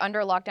people were under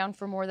lockdown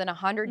for more than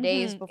 100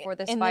 days before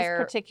this in fire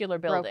this particular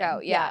building broke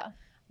out. Yeah.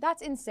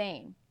 That's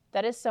insane.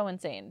 That is so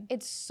insane.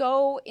 It's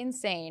so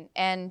insane.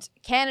 And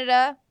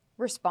Canada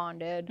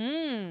responded.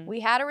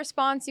 We had a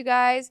response, you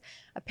guys.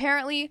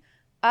 Apparently,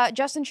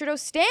 Justin Trudeau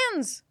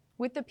stands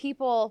with the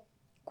people,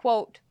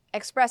 quote,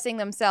 expressing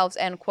themselves,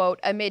 end quote,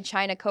 amid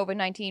China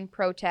COVID-19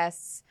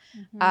 protests.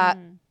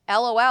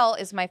 LOL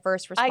is my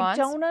first response. I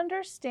don't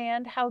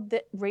understand how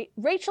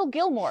Rachel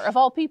Gilmore, of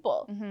all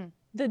people,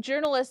 the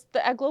journalist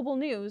at Global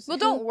News. Well,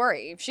 don't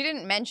worry. She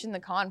didn't mention the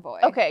convoy.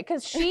 Okay,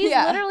 because she's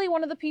literally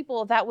one of the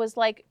people that was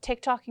like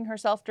TikToking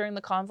herself during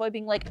the convoy,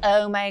 being like,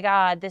 oh my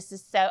God, this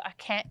is so, I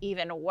can't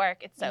even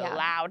work. It's so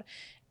loud.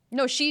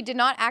 No, she did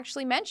not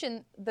actually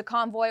mention the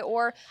convoy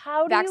or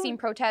vaccine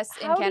protests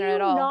in Canada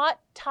at all. How do you not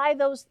tie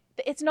those?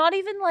 It's not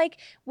even like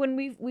when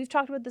we've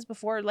talked about this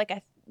before,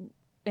 like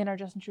in our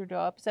Justin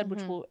Trudeau episode,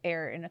 which will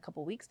air in a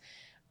couple weeks.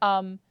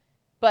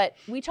 But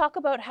we talk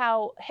about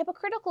how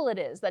hypocritical it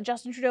is that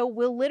Justin Trudeau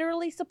will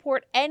literally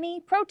support any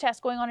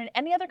protest going on in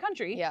any other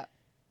country. Yeah.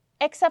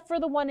 Except for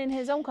the one in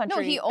his own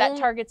country that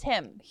targets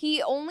him.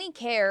 He only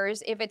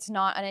cares if it's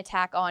not an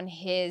attack on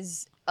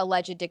his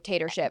alleged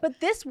dictatorship. But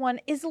this one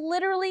is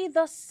literally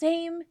the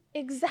same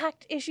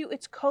exact issue.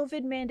 It's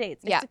COVID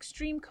mandates. It's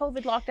extreme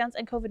COVID lockdowns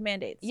and COVID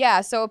mandates.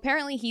 Yeah, so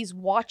apparently he's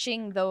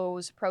watching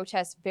those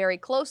protests very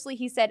closely.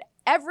 He said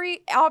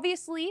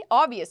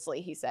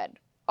obviously, he said,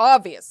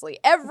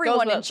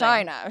 everyone in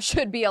China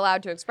should be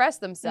allowed to express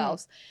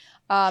themselves.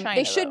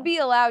 They should be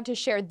allowed to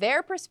share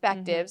their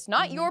perspectives,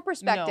 not your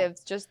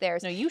perspectives, just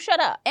theirs. No, you shut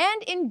up.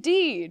 And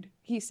indeed,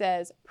 he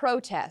says,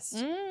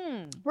 protest.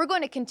 We're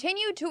going to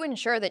continue to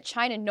ensure that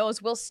China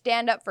knows we'll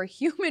stand up for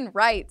human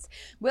rights.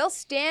 We'll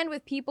stand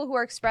with people who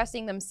are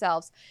expressing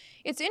themselves.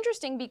 It's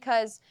interesting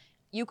because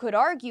you could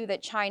argue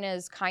that China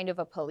is kind of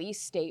a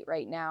police state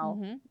right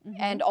now.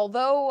 And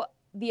although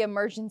the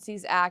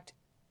Emergencies Act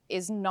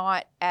is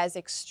not as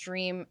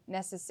extreme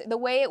the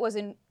way it was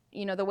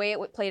the way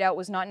it played out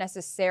was not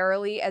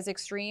necessarily as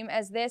extreme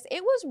as this.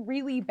 It was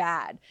really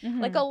bad.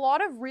 Like, a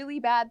lot of really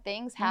bad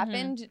things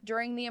happened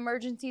during the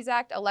Emergencies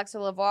Act. Alexa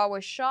Lavoie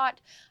was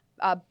shot.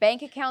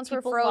 Bank accounts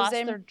were frozen. Lost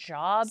their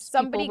jobs.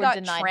 Somebody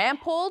got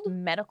trampled.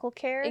 Medical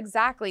care.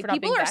 Exactly.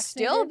 People are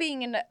still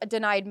being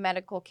denied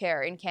medical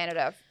care in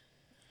Canada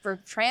for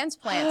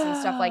transplants and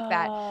stuff like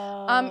that.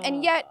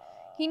 And yet,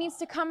 he needs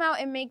to come out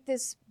and make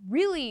this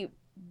really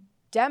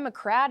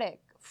democratic,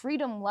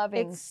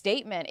 freedom-loving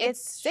statement.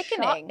 It's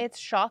sickening. It's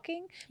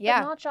shocking,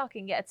 but not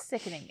shocking. Yeah, it's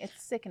sickening.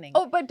 It's sickening.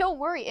 Oh, but don't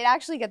worry. It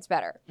actually gets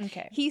better.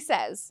 Okay. He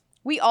says,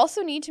 we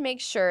also need to make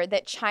sure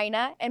that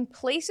China and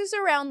places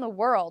around the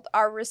world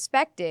are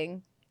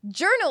respecting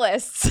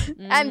journalists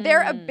and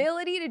their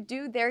ability to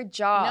do their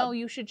job. No,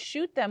 you should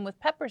shoot them with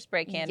pepper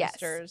spray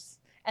canisters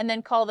and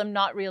then call them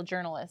not real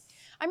journalists.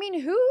 I mean,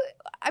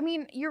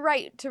 you're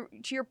right. To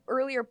your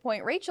earlier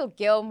point, Rachel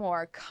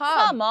Gilmore,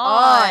 come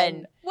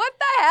on. What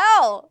the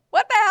hell?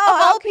 What the hell?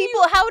 Of all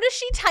people, how does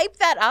she type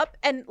that up?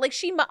 And like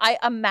I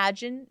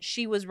imagine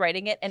she was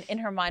writing it and in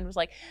her mind was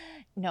like,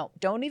 no,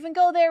 don't even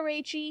go there,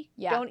 Rachie.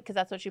 Yeah. Don't, because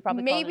that's what she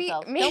probably called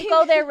herself. Don't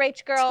go there,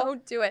 Rach girl.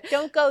 Don't do it.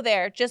 Don't go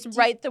there. Just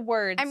write the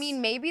words. I mean,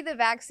 maybe the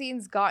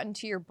vaccine's gotten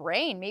to your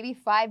brain. Maybe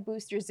 5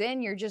 boosters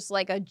in, you're just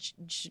like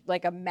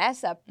a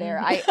mess up there.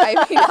 I mean,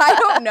 I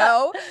don't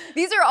know.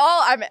 These are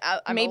all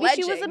I'm maybe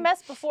alleging. she was a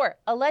mess before.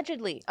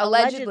 Allegedly.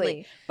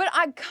 But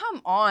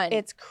come on.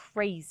 It's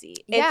crazy.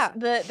 Yeah.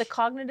 It's the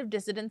cognitive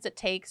dissonance it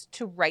takes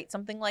to write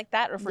something like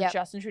that, or for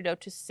Justin Trudeau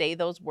to say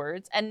those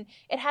words. And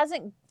it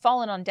hasn't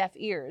fallen on deaf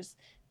ears.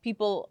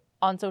 People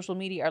on social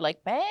media are like,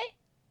 "Hey,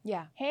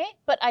 hey,"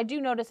 but I do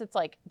notice it's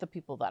like the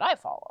people that I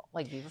follow,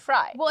 like Viva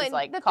Fry, is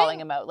like calling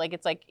him out. Like,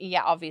 it's like,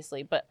 yeah,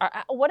 obviously, but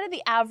what are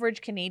the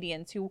average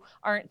Canadians who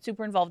aren't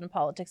super involved in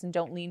politics and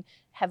don't lean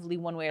heavily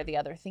one way or the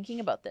other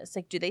thinking about this?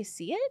 Like, do they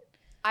see it?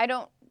 I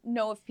don't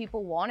know if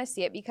people want to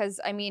see it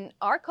because, I mean,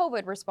 our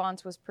COVID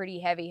response was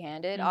pretty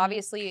heavy-handed.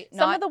 Obviously,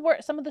 some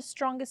of the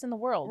strongest in the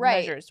world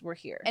measures were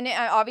here, and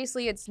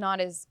obviously, it's not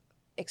as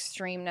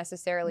extreme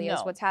necessarily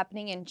as what's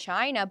happening in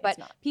China, but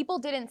people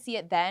didn't see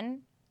it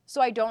then,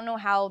 so I don't know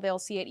how they'll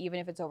see it even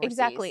if it's overseas.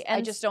 Exactly. And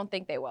I just don't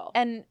think they will.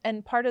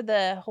 And part of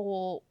the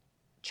whole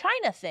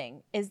China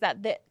thing is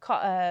that the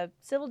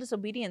civil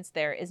disobedience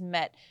there is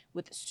met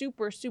with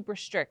super, super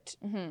strict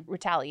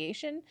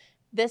retaliation.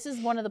 This is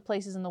one of the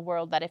places in the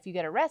world that if you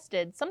get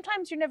arrested,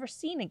 sometimes you're never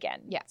seen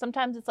again. Yeah.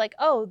 Sometimes it's like,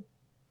 oh,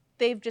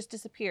 they've just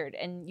disappeared,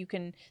 and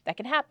that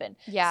can happen.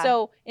 Yeah.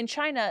 So in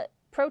China,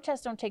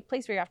 protests don't take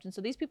place very often.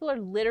 So these people are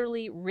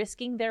literally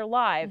risking their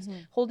lives,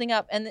 holding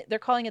up, and they're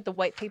calling it the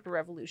white paper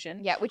revolution.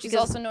 Yeah, which is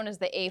also known as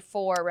the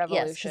A4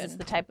 revolution. Yes, because it's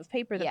the type of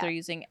paper that they're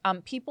using.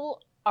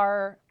 People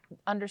are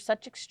under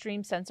such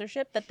extreme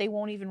censorship that they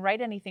won't even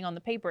write anything on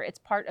the paper. It's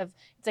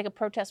like a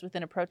protest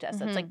within a protest.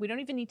 It's like, we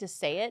don't even need to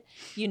say it.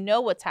 You know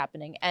what's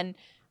happening. And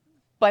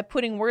by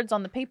putting words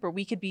on the paper,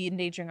 we could be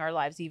endangering our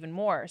lives even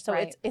more. So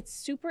it's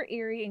super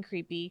eerie and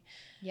creepy.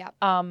 Yeah.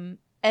 And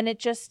it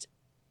just...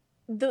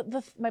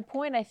 my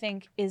point, I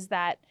think, is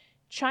that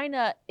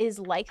China is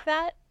like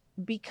that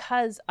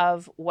because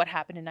of what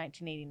happened in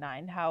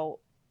 1989, how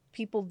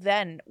people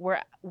then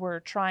were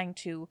trying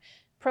to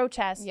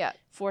protest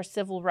for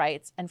civil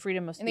rights and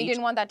freedom of speech. And they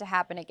didn't want that to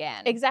happen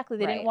again. Exactly.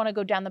 They didn't want to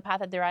go down the path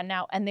that they're on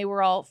now. And they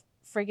were all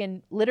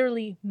friggin'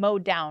 literally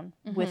mowed down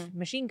with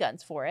machine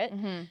guns for it.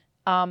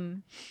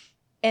 And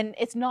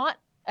it's not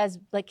as,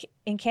 like,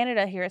 in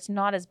Canada here, it's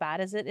not as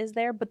bad as it is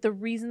there. But the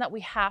reason that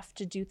we have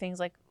to do things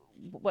like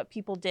what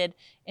people did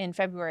in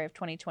February of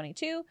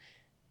 2022,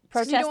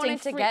 protesting, you don't want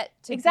it to get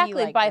to exactly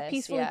be like by this,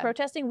 peacefully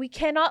protesting, we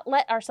cannot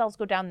let ourselves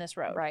go down this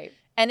road. Right.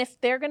 And if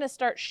they're going to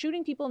start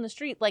shooting people in the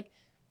street, like,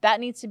 that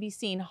needs to be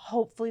seen.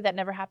 Hopefully that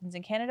never happens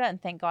in Canada,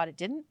 and thank God it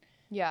didn't.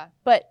 Yeah.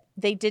 But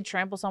they did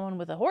trample someone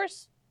with a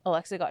horse.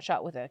 Alexa got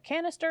shot with a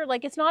canister.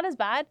 Like, it's not as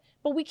bad,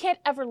 but we can't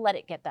ever let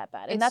it get that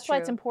bad. And that's why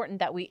it's important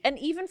that and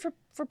even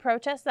for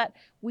protests that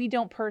we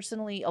don't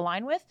personally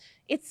align with,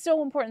 it's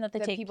so important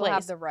that take people place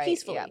have the right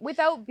peacefully. Yeah.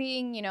 Without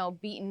being,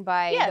 beaten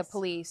by the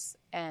police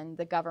and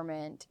the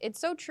government. It's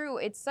so true.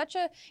 It's such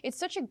a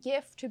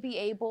gift to be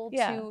able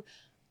to,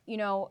 you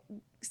know,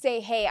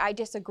 say, hey, I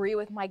disagree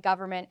with my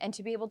government, and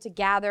to be able to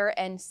gather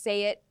and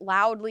say it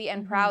loudly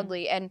and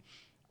proudly. And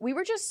we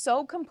were just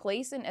so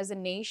complacent as a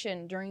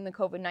nation during the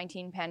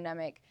COVID-19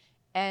 pandemic.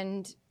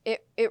 And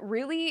it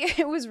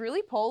was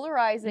really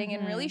polarizing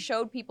and really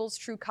showed people's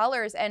true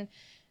colors. And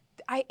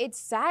it's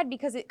sad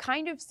because it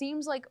kind of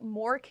seems like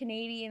more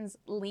Canadians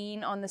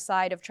lean on the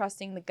side of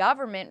trusting the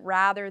government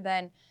rather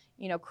than,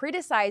 you know,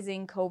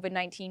 criticizing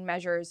COVID-19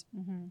 measures.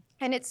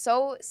 And it's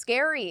so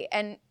scary.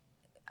 And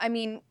I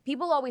mean,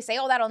 people always say,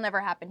 oh, that'll never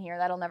happen here.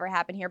 That'll never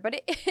happen here.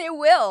 But it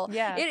will.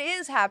 Yeah. It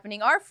is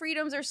happening. Our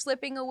freedoms are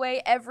slipping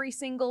away every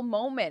single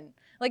moment.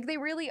 Like, they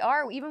really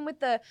are, even with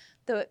the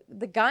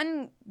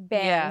gun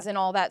bans and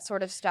all that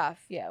sort of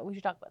stuff. Yeah, we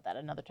should talk about that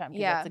another time.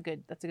 Yeah.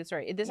 That's a good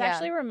story. This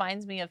actually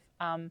reminds me of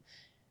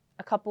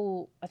a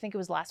couple, I think it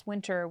was last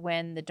winter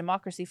when the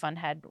Democracy Fund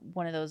had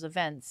one of those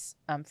events.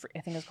 I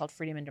think it was called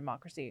Freedom and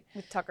Democracy.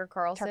 With Tucker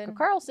Carlson. Tucker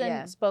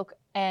Carlson spoke,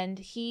 and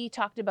he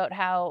talked about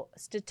how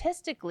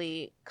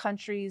statistically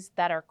countries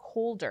that are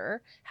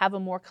colder have a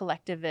more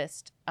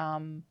collectivist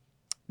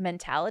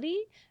mentality,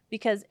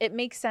 because it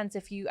makes sense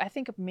if you, I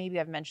think maybe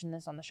I've mentioned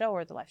this on the show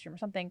or the live stream or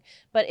something,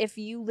 but if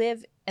you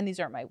live, and these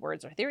aren't my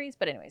words or theories,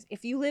 but anyways,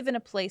 if you live in a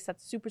place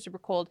that's super, super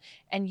cold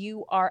and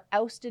you are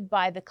ousted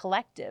by the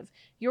collective,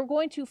 you're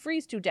going to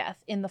freeze to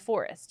death in the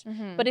forest.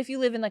 But if you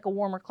live in like a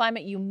warmer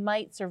climate, you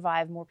might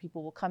survive. More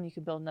people will come. You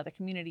could build another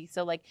community.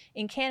 So like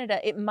in Canada,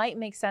 it might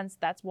make sense.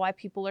 That's why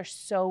people are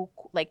so,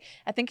 like,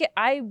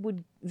 I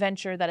would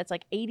venture that it's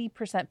like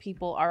 80%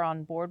 people are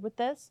on board with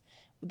this.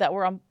 That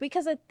were on,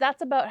 because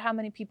that's about how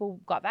many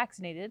people got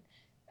vaccinated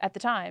at the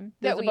time.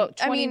 About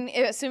 20, I mean,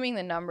 assuming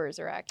the numbers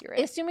are accurate.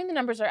 Assuming the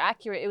numbers are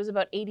accurate, it was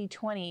about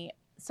 80-20.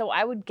 So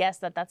I would guess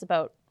that that's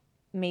about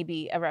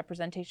maybe a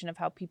representation of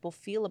how people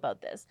feel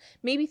about this.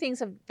 Maybe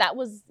that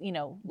was, you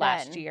know,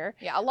 last year.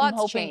 Yeah, a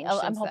lot's changed.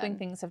 I'm hoping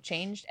things have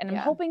changed. And I'm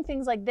hoping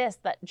things like this,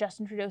 that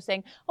Justin Trudeau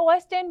saying, oh, I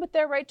stand with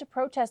their right to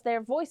protest.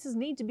 Their voices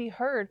need to be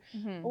heard.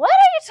 What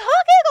are you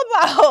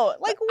talking about?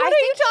 Like, what are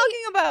you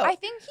talking about? I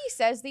think he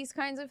says these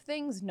kinds of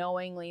things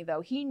knowingly,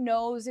 though. He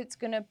knows it's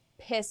going to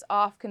piss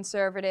off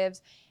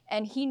conservatives.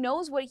 And he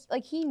knows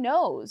he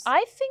knows.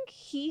 I think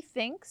he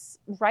thinks,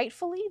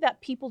 rightfully, that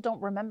people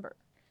don't remember.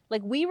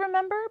 Like, we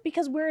remember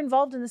because we're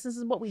involved in this. This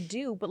is what we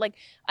do. But, like,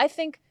 I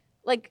think,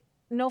 like,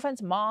 no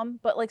offense, mom,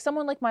 but, like,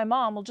 someone like my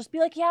mom will just be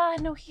like, yeah,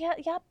 no, they do have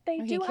a right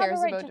to. He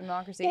cares about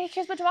democracy. Yeah, he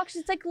cares about democracy.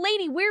 It's like,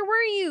 lady, where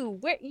were you?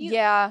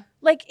 Yeah.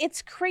 Like,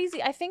 it's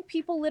crazy. I think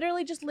people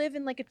literally just live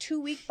in, like, a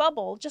 2-week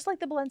bubble, just like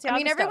the Balenciaga I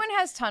mean, everyone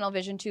has tunnel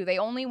vision, too. They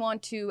only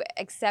want to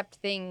accept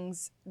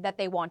things that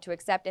they want to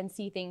accept and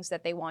see things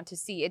that they want to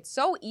see. It's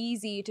so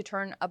easy to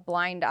turn a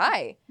blind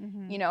eye,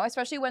 you know,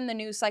 especially when the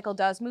news cycle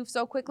does move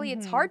so quickly.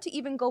 It's hard to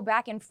even go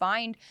back and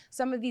find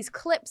some of these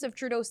clips of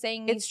Trudeau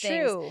saying these things.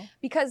 It's true.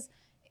 Because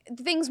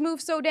things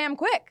move so damn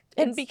quick.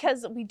 And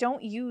because we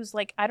don't use,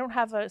 like, I don't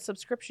have a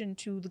subscription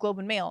to the Globe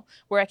and Mail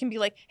where I can be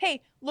like,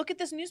 hey, look at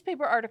this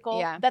newspaper article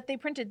that they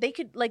printed. They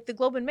could, like, the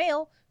Globe and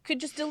Mail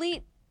could just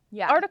delete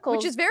articles.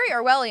 Which is very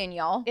Orwellian,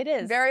 y'all. It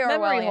is. Very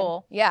Orwellian. Memory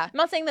hole. Yeah. I'm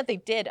not saying that they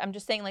did. I'm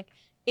just saying, like,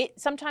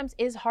 it sometimes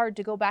is hard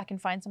to go back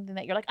and find something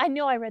that you're like, I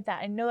know I read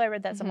that. I know I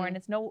read that somewhere, and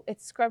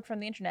it's scrubbed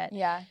from the internet.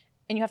 Yeah.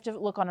 And you have to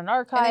look on an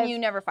archive. And then you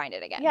never find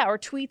it again. Yeah, or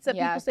tweets that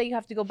people say you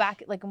have to go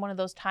back, like, in one of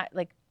those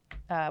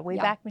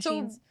Wayback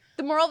Machines. So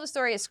the moral of the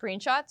story is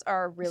screenshots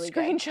are really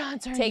good.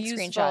 Screenshots are Take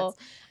useful.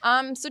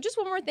 Screenshots. So just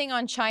one more thing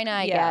on China,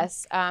 I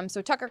guess.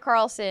 So Tucker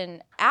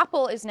Carlson,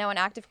 Apple is now an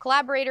active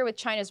collaborator with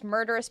China's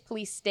murderous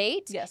police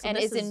state and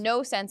is in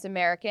no sense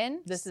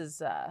American. This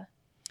is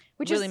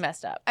really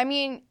messed up. I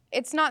mean,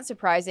 it's not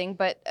surprising,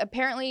 but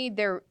apparently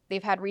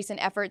they've had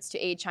recent efforts to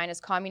aid China's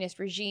communist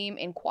regime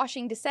in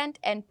quashing dissent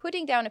and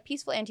putting down a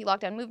peaceful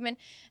anti-lockdown movement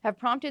have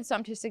prompted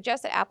some to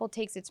suggest that Apple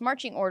takes its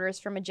marching orders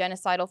from a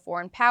genocidal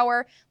foreign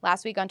power.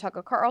 Last week on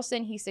Tucker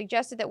Carlson, he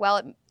suggested that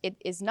while it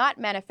is not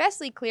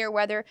manifestly clear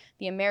whether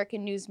the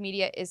American news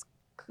media is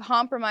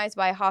compromised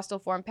by a hostile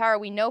foreign power,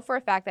 we know for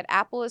a fact that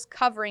Apple is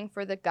covering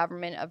for the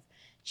government of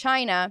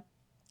China.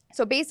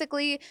 So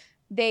basically,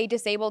 they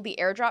disabled the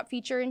airdrop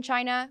feature in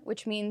China,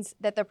 which means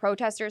that the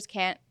protesters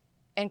can't,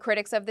 and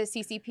critics of the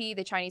CCP,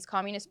 the Chinese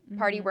Communist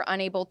Party, were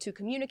unable to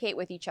communicate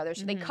with each other.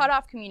 So they cut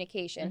off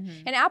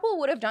communication. And Apple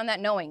would have done that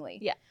knowingly.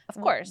 Yeah,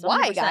 of course. 100%.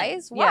 Why,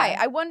 guys? Why?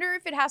 I wonder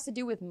if it has to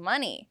do with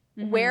money.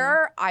 Where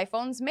are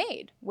iPhones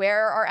made?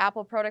 Where are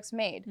Apple products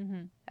made?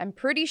 I'm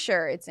pretty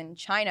sure it's in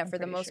China for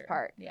the most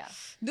part. Yeah.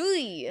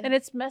 Dooey. And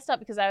it's messed up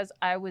because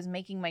I was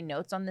making my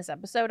notes on this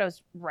episode. I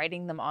was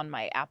writing them on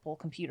my Apple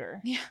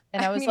computer. Yeah.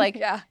 And I was like,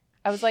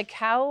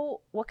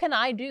 what can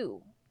I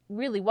do?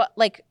 Really, what,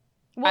 like...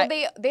 Well,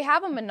 they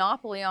have a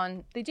monopoly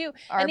on They do.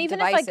 our And even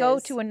devices. if I go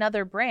to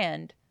another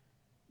brand,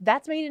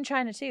 that's made in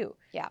China too.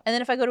 Yeah. And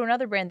then if I go to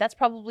another brand, that's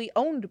probably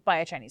owned by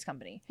a Chinese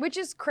company. Which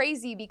is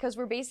crazy because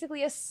we're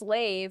basically a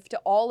slave to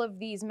all of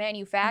these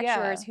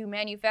manufacturers who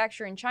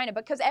manufacture in China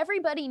because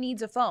everybody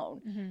needs a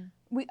phone.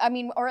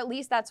 Or at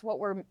least that's what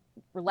we're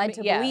led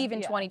to believe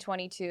in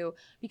 2022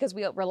 because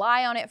we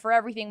rely on it for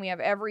everything. We have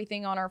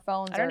everything on our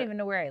phones. I don't even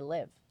know where I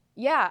live.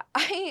 Yeah,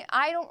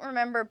 I don't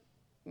remember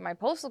my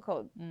postal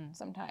code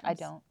sometimes. I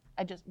don't.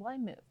 I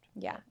moved.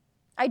 Yeah.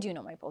 I do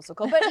know my postal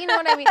code, but you know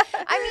what I mean?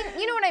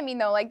 You know what I mean,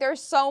 though? Like,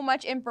 there's so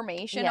much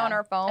information on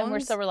our phones. And we're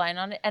so reliant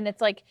on it. And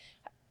it's like,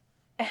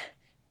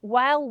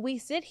 while we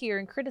sit here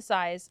and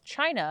criticize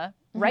China,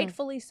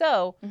 rightfully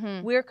so,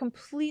 we're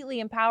completely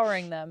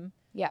empowering them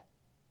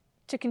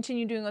to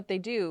continue doing what they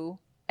do.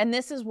 And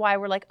this is why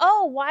we're like,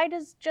 oh, why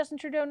does Justin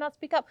Trudeau not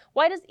speak up?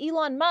 Why does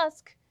Elon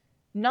Musk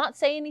not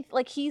say anything?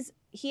 Like,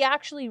 he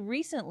actually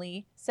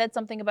recently said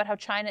something about how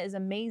China is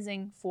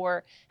amazing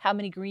for how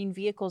many green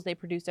vehicles they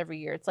produce every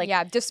year. It's like,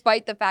 yeah,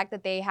 despite the fact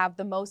that they have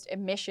the most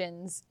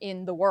emissions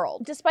in the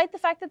world. Despite the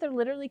fact that they're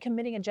literally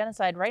committing a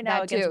genocide right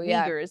now against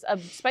Uyghurs.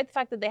 Despite the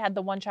fact that they had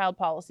the one-child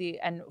policy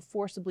and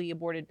forcibly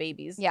aborted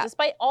babies. Yeah.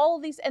 Despite all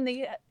of these, and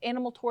the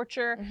animal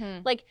torture,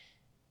 like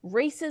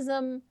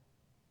racism,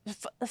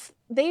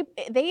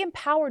 they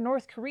empower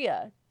North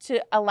Korea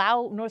to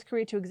allow North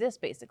Korea to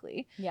exist,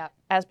 basically. Yeah.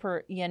 As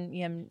per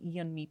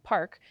Yeonmi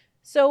Park.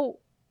 So,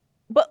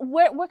 but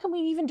what can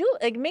we even do?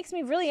 Like, it makes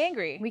me really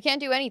angry. We can't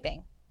do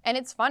anything. And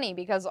it's funny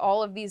because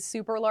all of these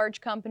super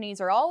large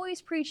companies are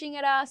always preaching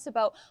at us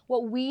about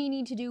what we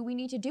need to do. We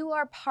need to do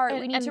our part.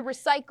 We need to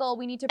recycle.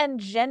 We need to... And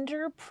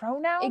gender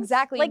pronouns?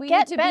 Exactly. Like,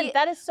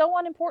 that is so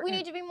unimportant. We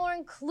need to be more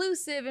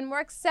inclusive and more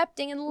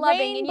accepting and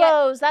loving.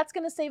 Rainbows, that's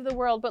going to save the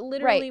world. But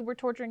literally, we're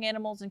torturing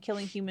animals and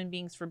killing human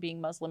beings for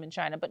being Muslim in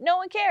China. But no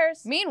one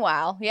cares.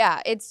 Meanwhile,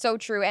 yeah, it's so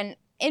true. And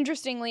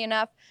interestingly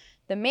enough,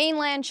 the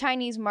mainland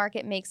Chinese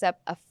market makes up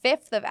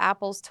 1/5 of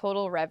Apple's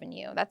total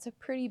revenue. That's a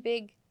pretty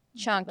big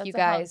chunk, you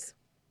guys.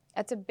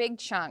 That's a big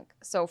chunk.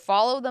 So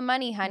follow the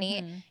money,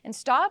 honey, and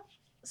stop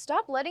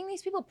letting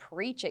these people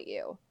preach at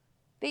you.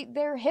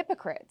 They're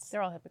hypocrites.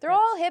 They're all hypocrites. They're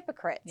all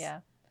hypocrites.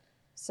 Yeah.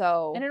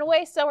 So, and in a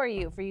way, so are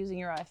you for using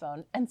your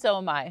iPhone, and so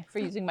am I for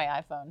using my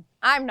iPhone.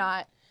 I'm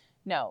not.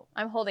 No,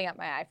 I'm holding up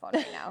my iPhone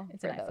right now.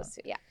 It's for an those iPhone.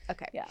 two. Yeah.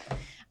 Okay. Yeah.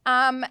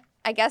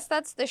 I guess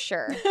that's the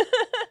sure.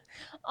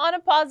 On a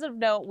positive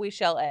note, we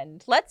shall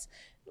end. Let's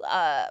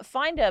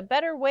find a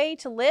better way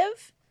to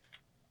live.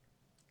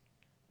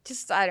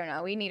 Just, I don't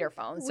know. We need our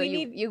phones, so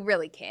you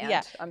really can't.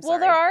 Yeah. I'm sorry. Well,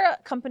 there are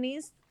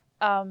companies,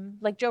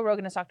 like Joe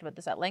Rogan has talked about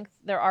this at length.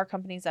 There are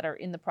companies that are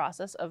in the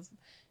process of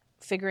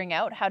figuring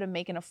out how to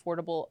make an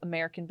affordable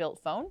American-built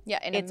phone. Yeah,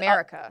 in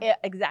America. Yeah,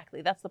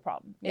 exactly. That's the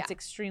problem. Yeah. It's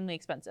extremely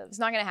expensive. It's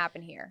not going to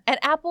happen here. And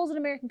Apple's an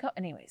American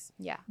company. Anyways.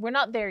 Yeah. We're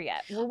not there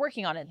yet. We're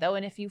working on it, though.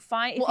 And if you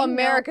find... Well,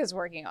 America's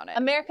working on it.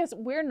 We're not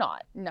working on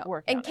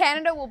it. And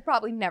Canada will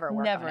probably never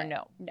work on it. Never,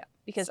 no. No.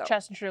 Because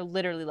Justin Trudeau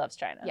literally loves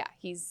China. Yeah,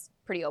 he's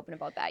pretty open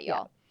about that,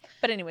 y'all. Yeah.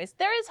 But anyways,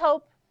 there is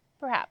hope,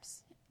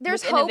 perhaps.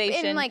 There's hope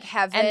in, like,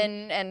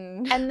 heaven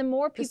and the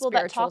more people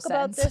that talk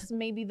about sense. this,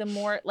 maybe the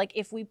more, like,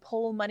 if we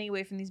pull money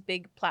away from these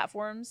big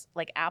platforms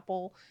like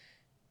Apple,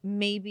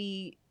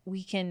 maybe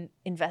we can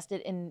invest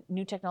it in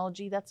new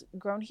technology that's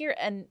grown here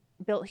and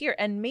built here.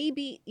 And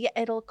maybe,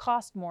 it'll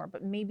cost more,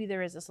 but maybe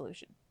there is a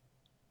solution.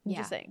 I'm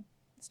just saying.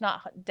 It's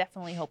not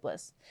definitely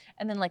hopeless.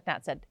 And then, like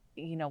Nat said,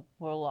 you know,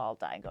 we'll all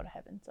die and go to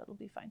heaven, so it'll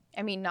be fine.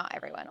 I mean, not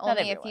everyone. Not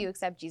Only everyone. if you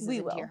accept Jesus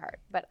into your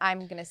heart. But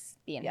I'm going to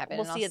be in heaven.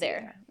 We'll see you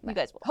there. You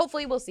guys will.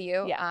 Hopefully we'll see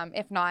you. Yeah.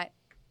 If not,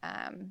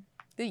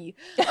 okay.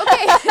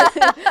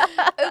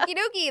 Okie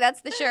dokie.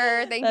 That's the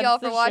sure. Thank you all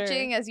for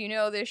watching. As you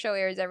know, this show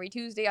airs every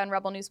Tuesday on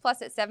Rebel News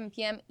Plus at 7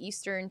 p.m.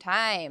 Eastern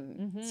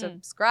Time.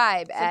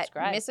 Subscribe at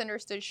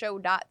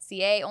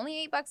misunderstoodshow.ca.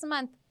 Only $8 a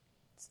month.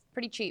 It's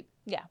pretty cheap.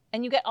 Yeah.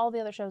 And you get all the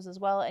other shows as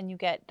well, and you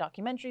get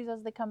documentaries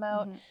as they come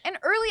out. And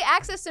early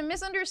access to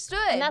Misunderstood.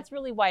 And that's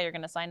really why you're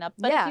going to sign up.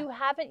 But if you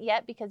haven't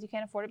yet because you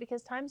can't afford it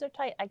because times are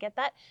tight, I get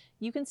that.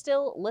 You can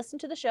still listen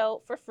to the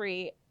show for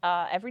free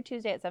every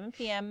Tuesday at 7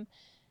 p.m.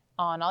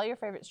 on all your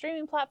favorite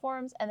streaming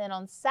platforms. And then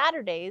on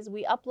Saturdays,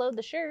 we upload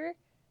the show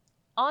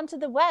onto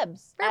the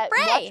webs for at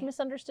free.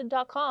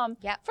 watchmisunderstood.com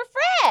for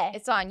free.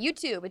 It's on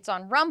YouTube, it's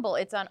on Rumble,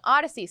 it's on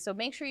Odyssey. So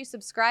make sure you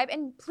subscribe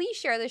and please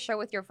share this show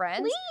with your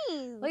friends.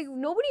 Please. Like,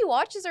 nobody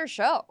watches our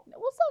show.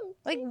 Well,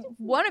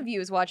 one of you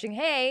is watching.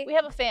 Hey, we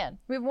have a fan.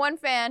 We have one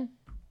fan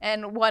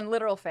and one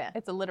literal fan.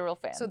 It's a literal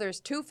fan. So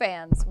there's two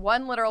fans,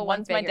 one literal,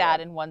 one's my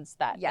dad, and one's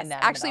that. Yes,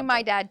 actually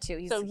my dad too.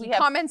 He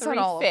comments on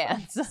all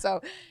fans. Of them.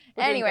 So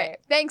anyway,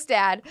 thanks,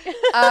 Dad.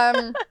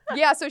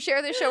 So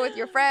share this show with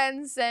your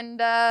friends and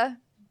and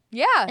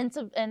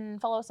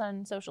follow us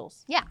on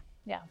socials. Yeah.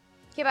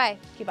 Okay, bye.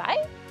 Okay,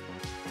 bye.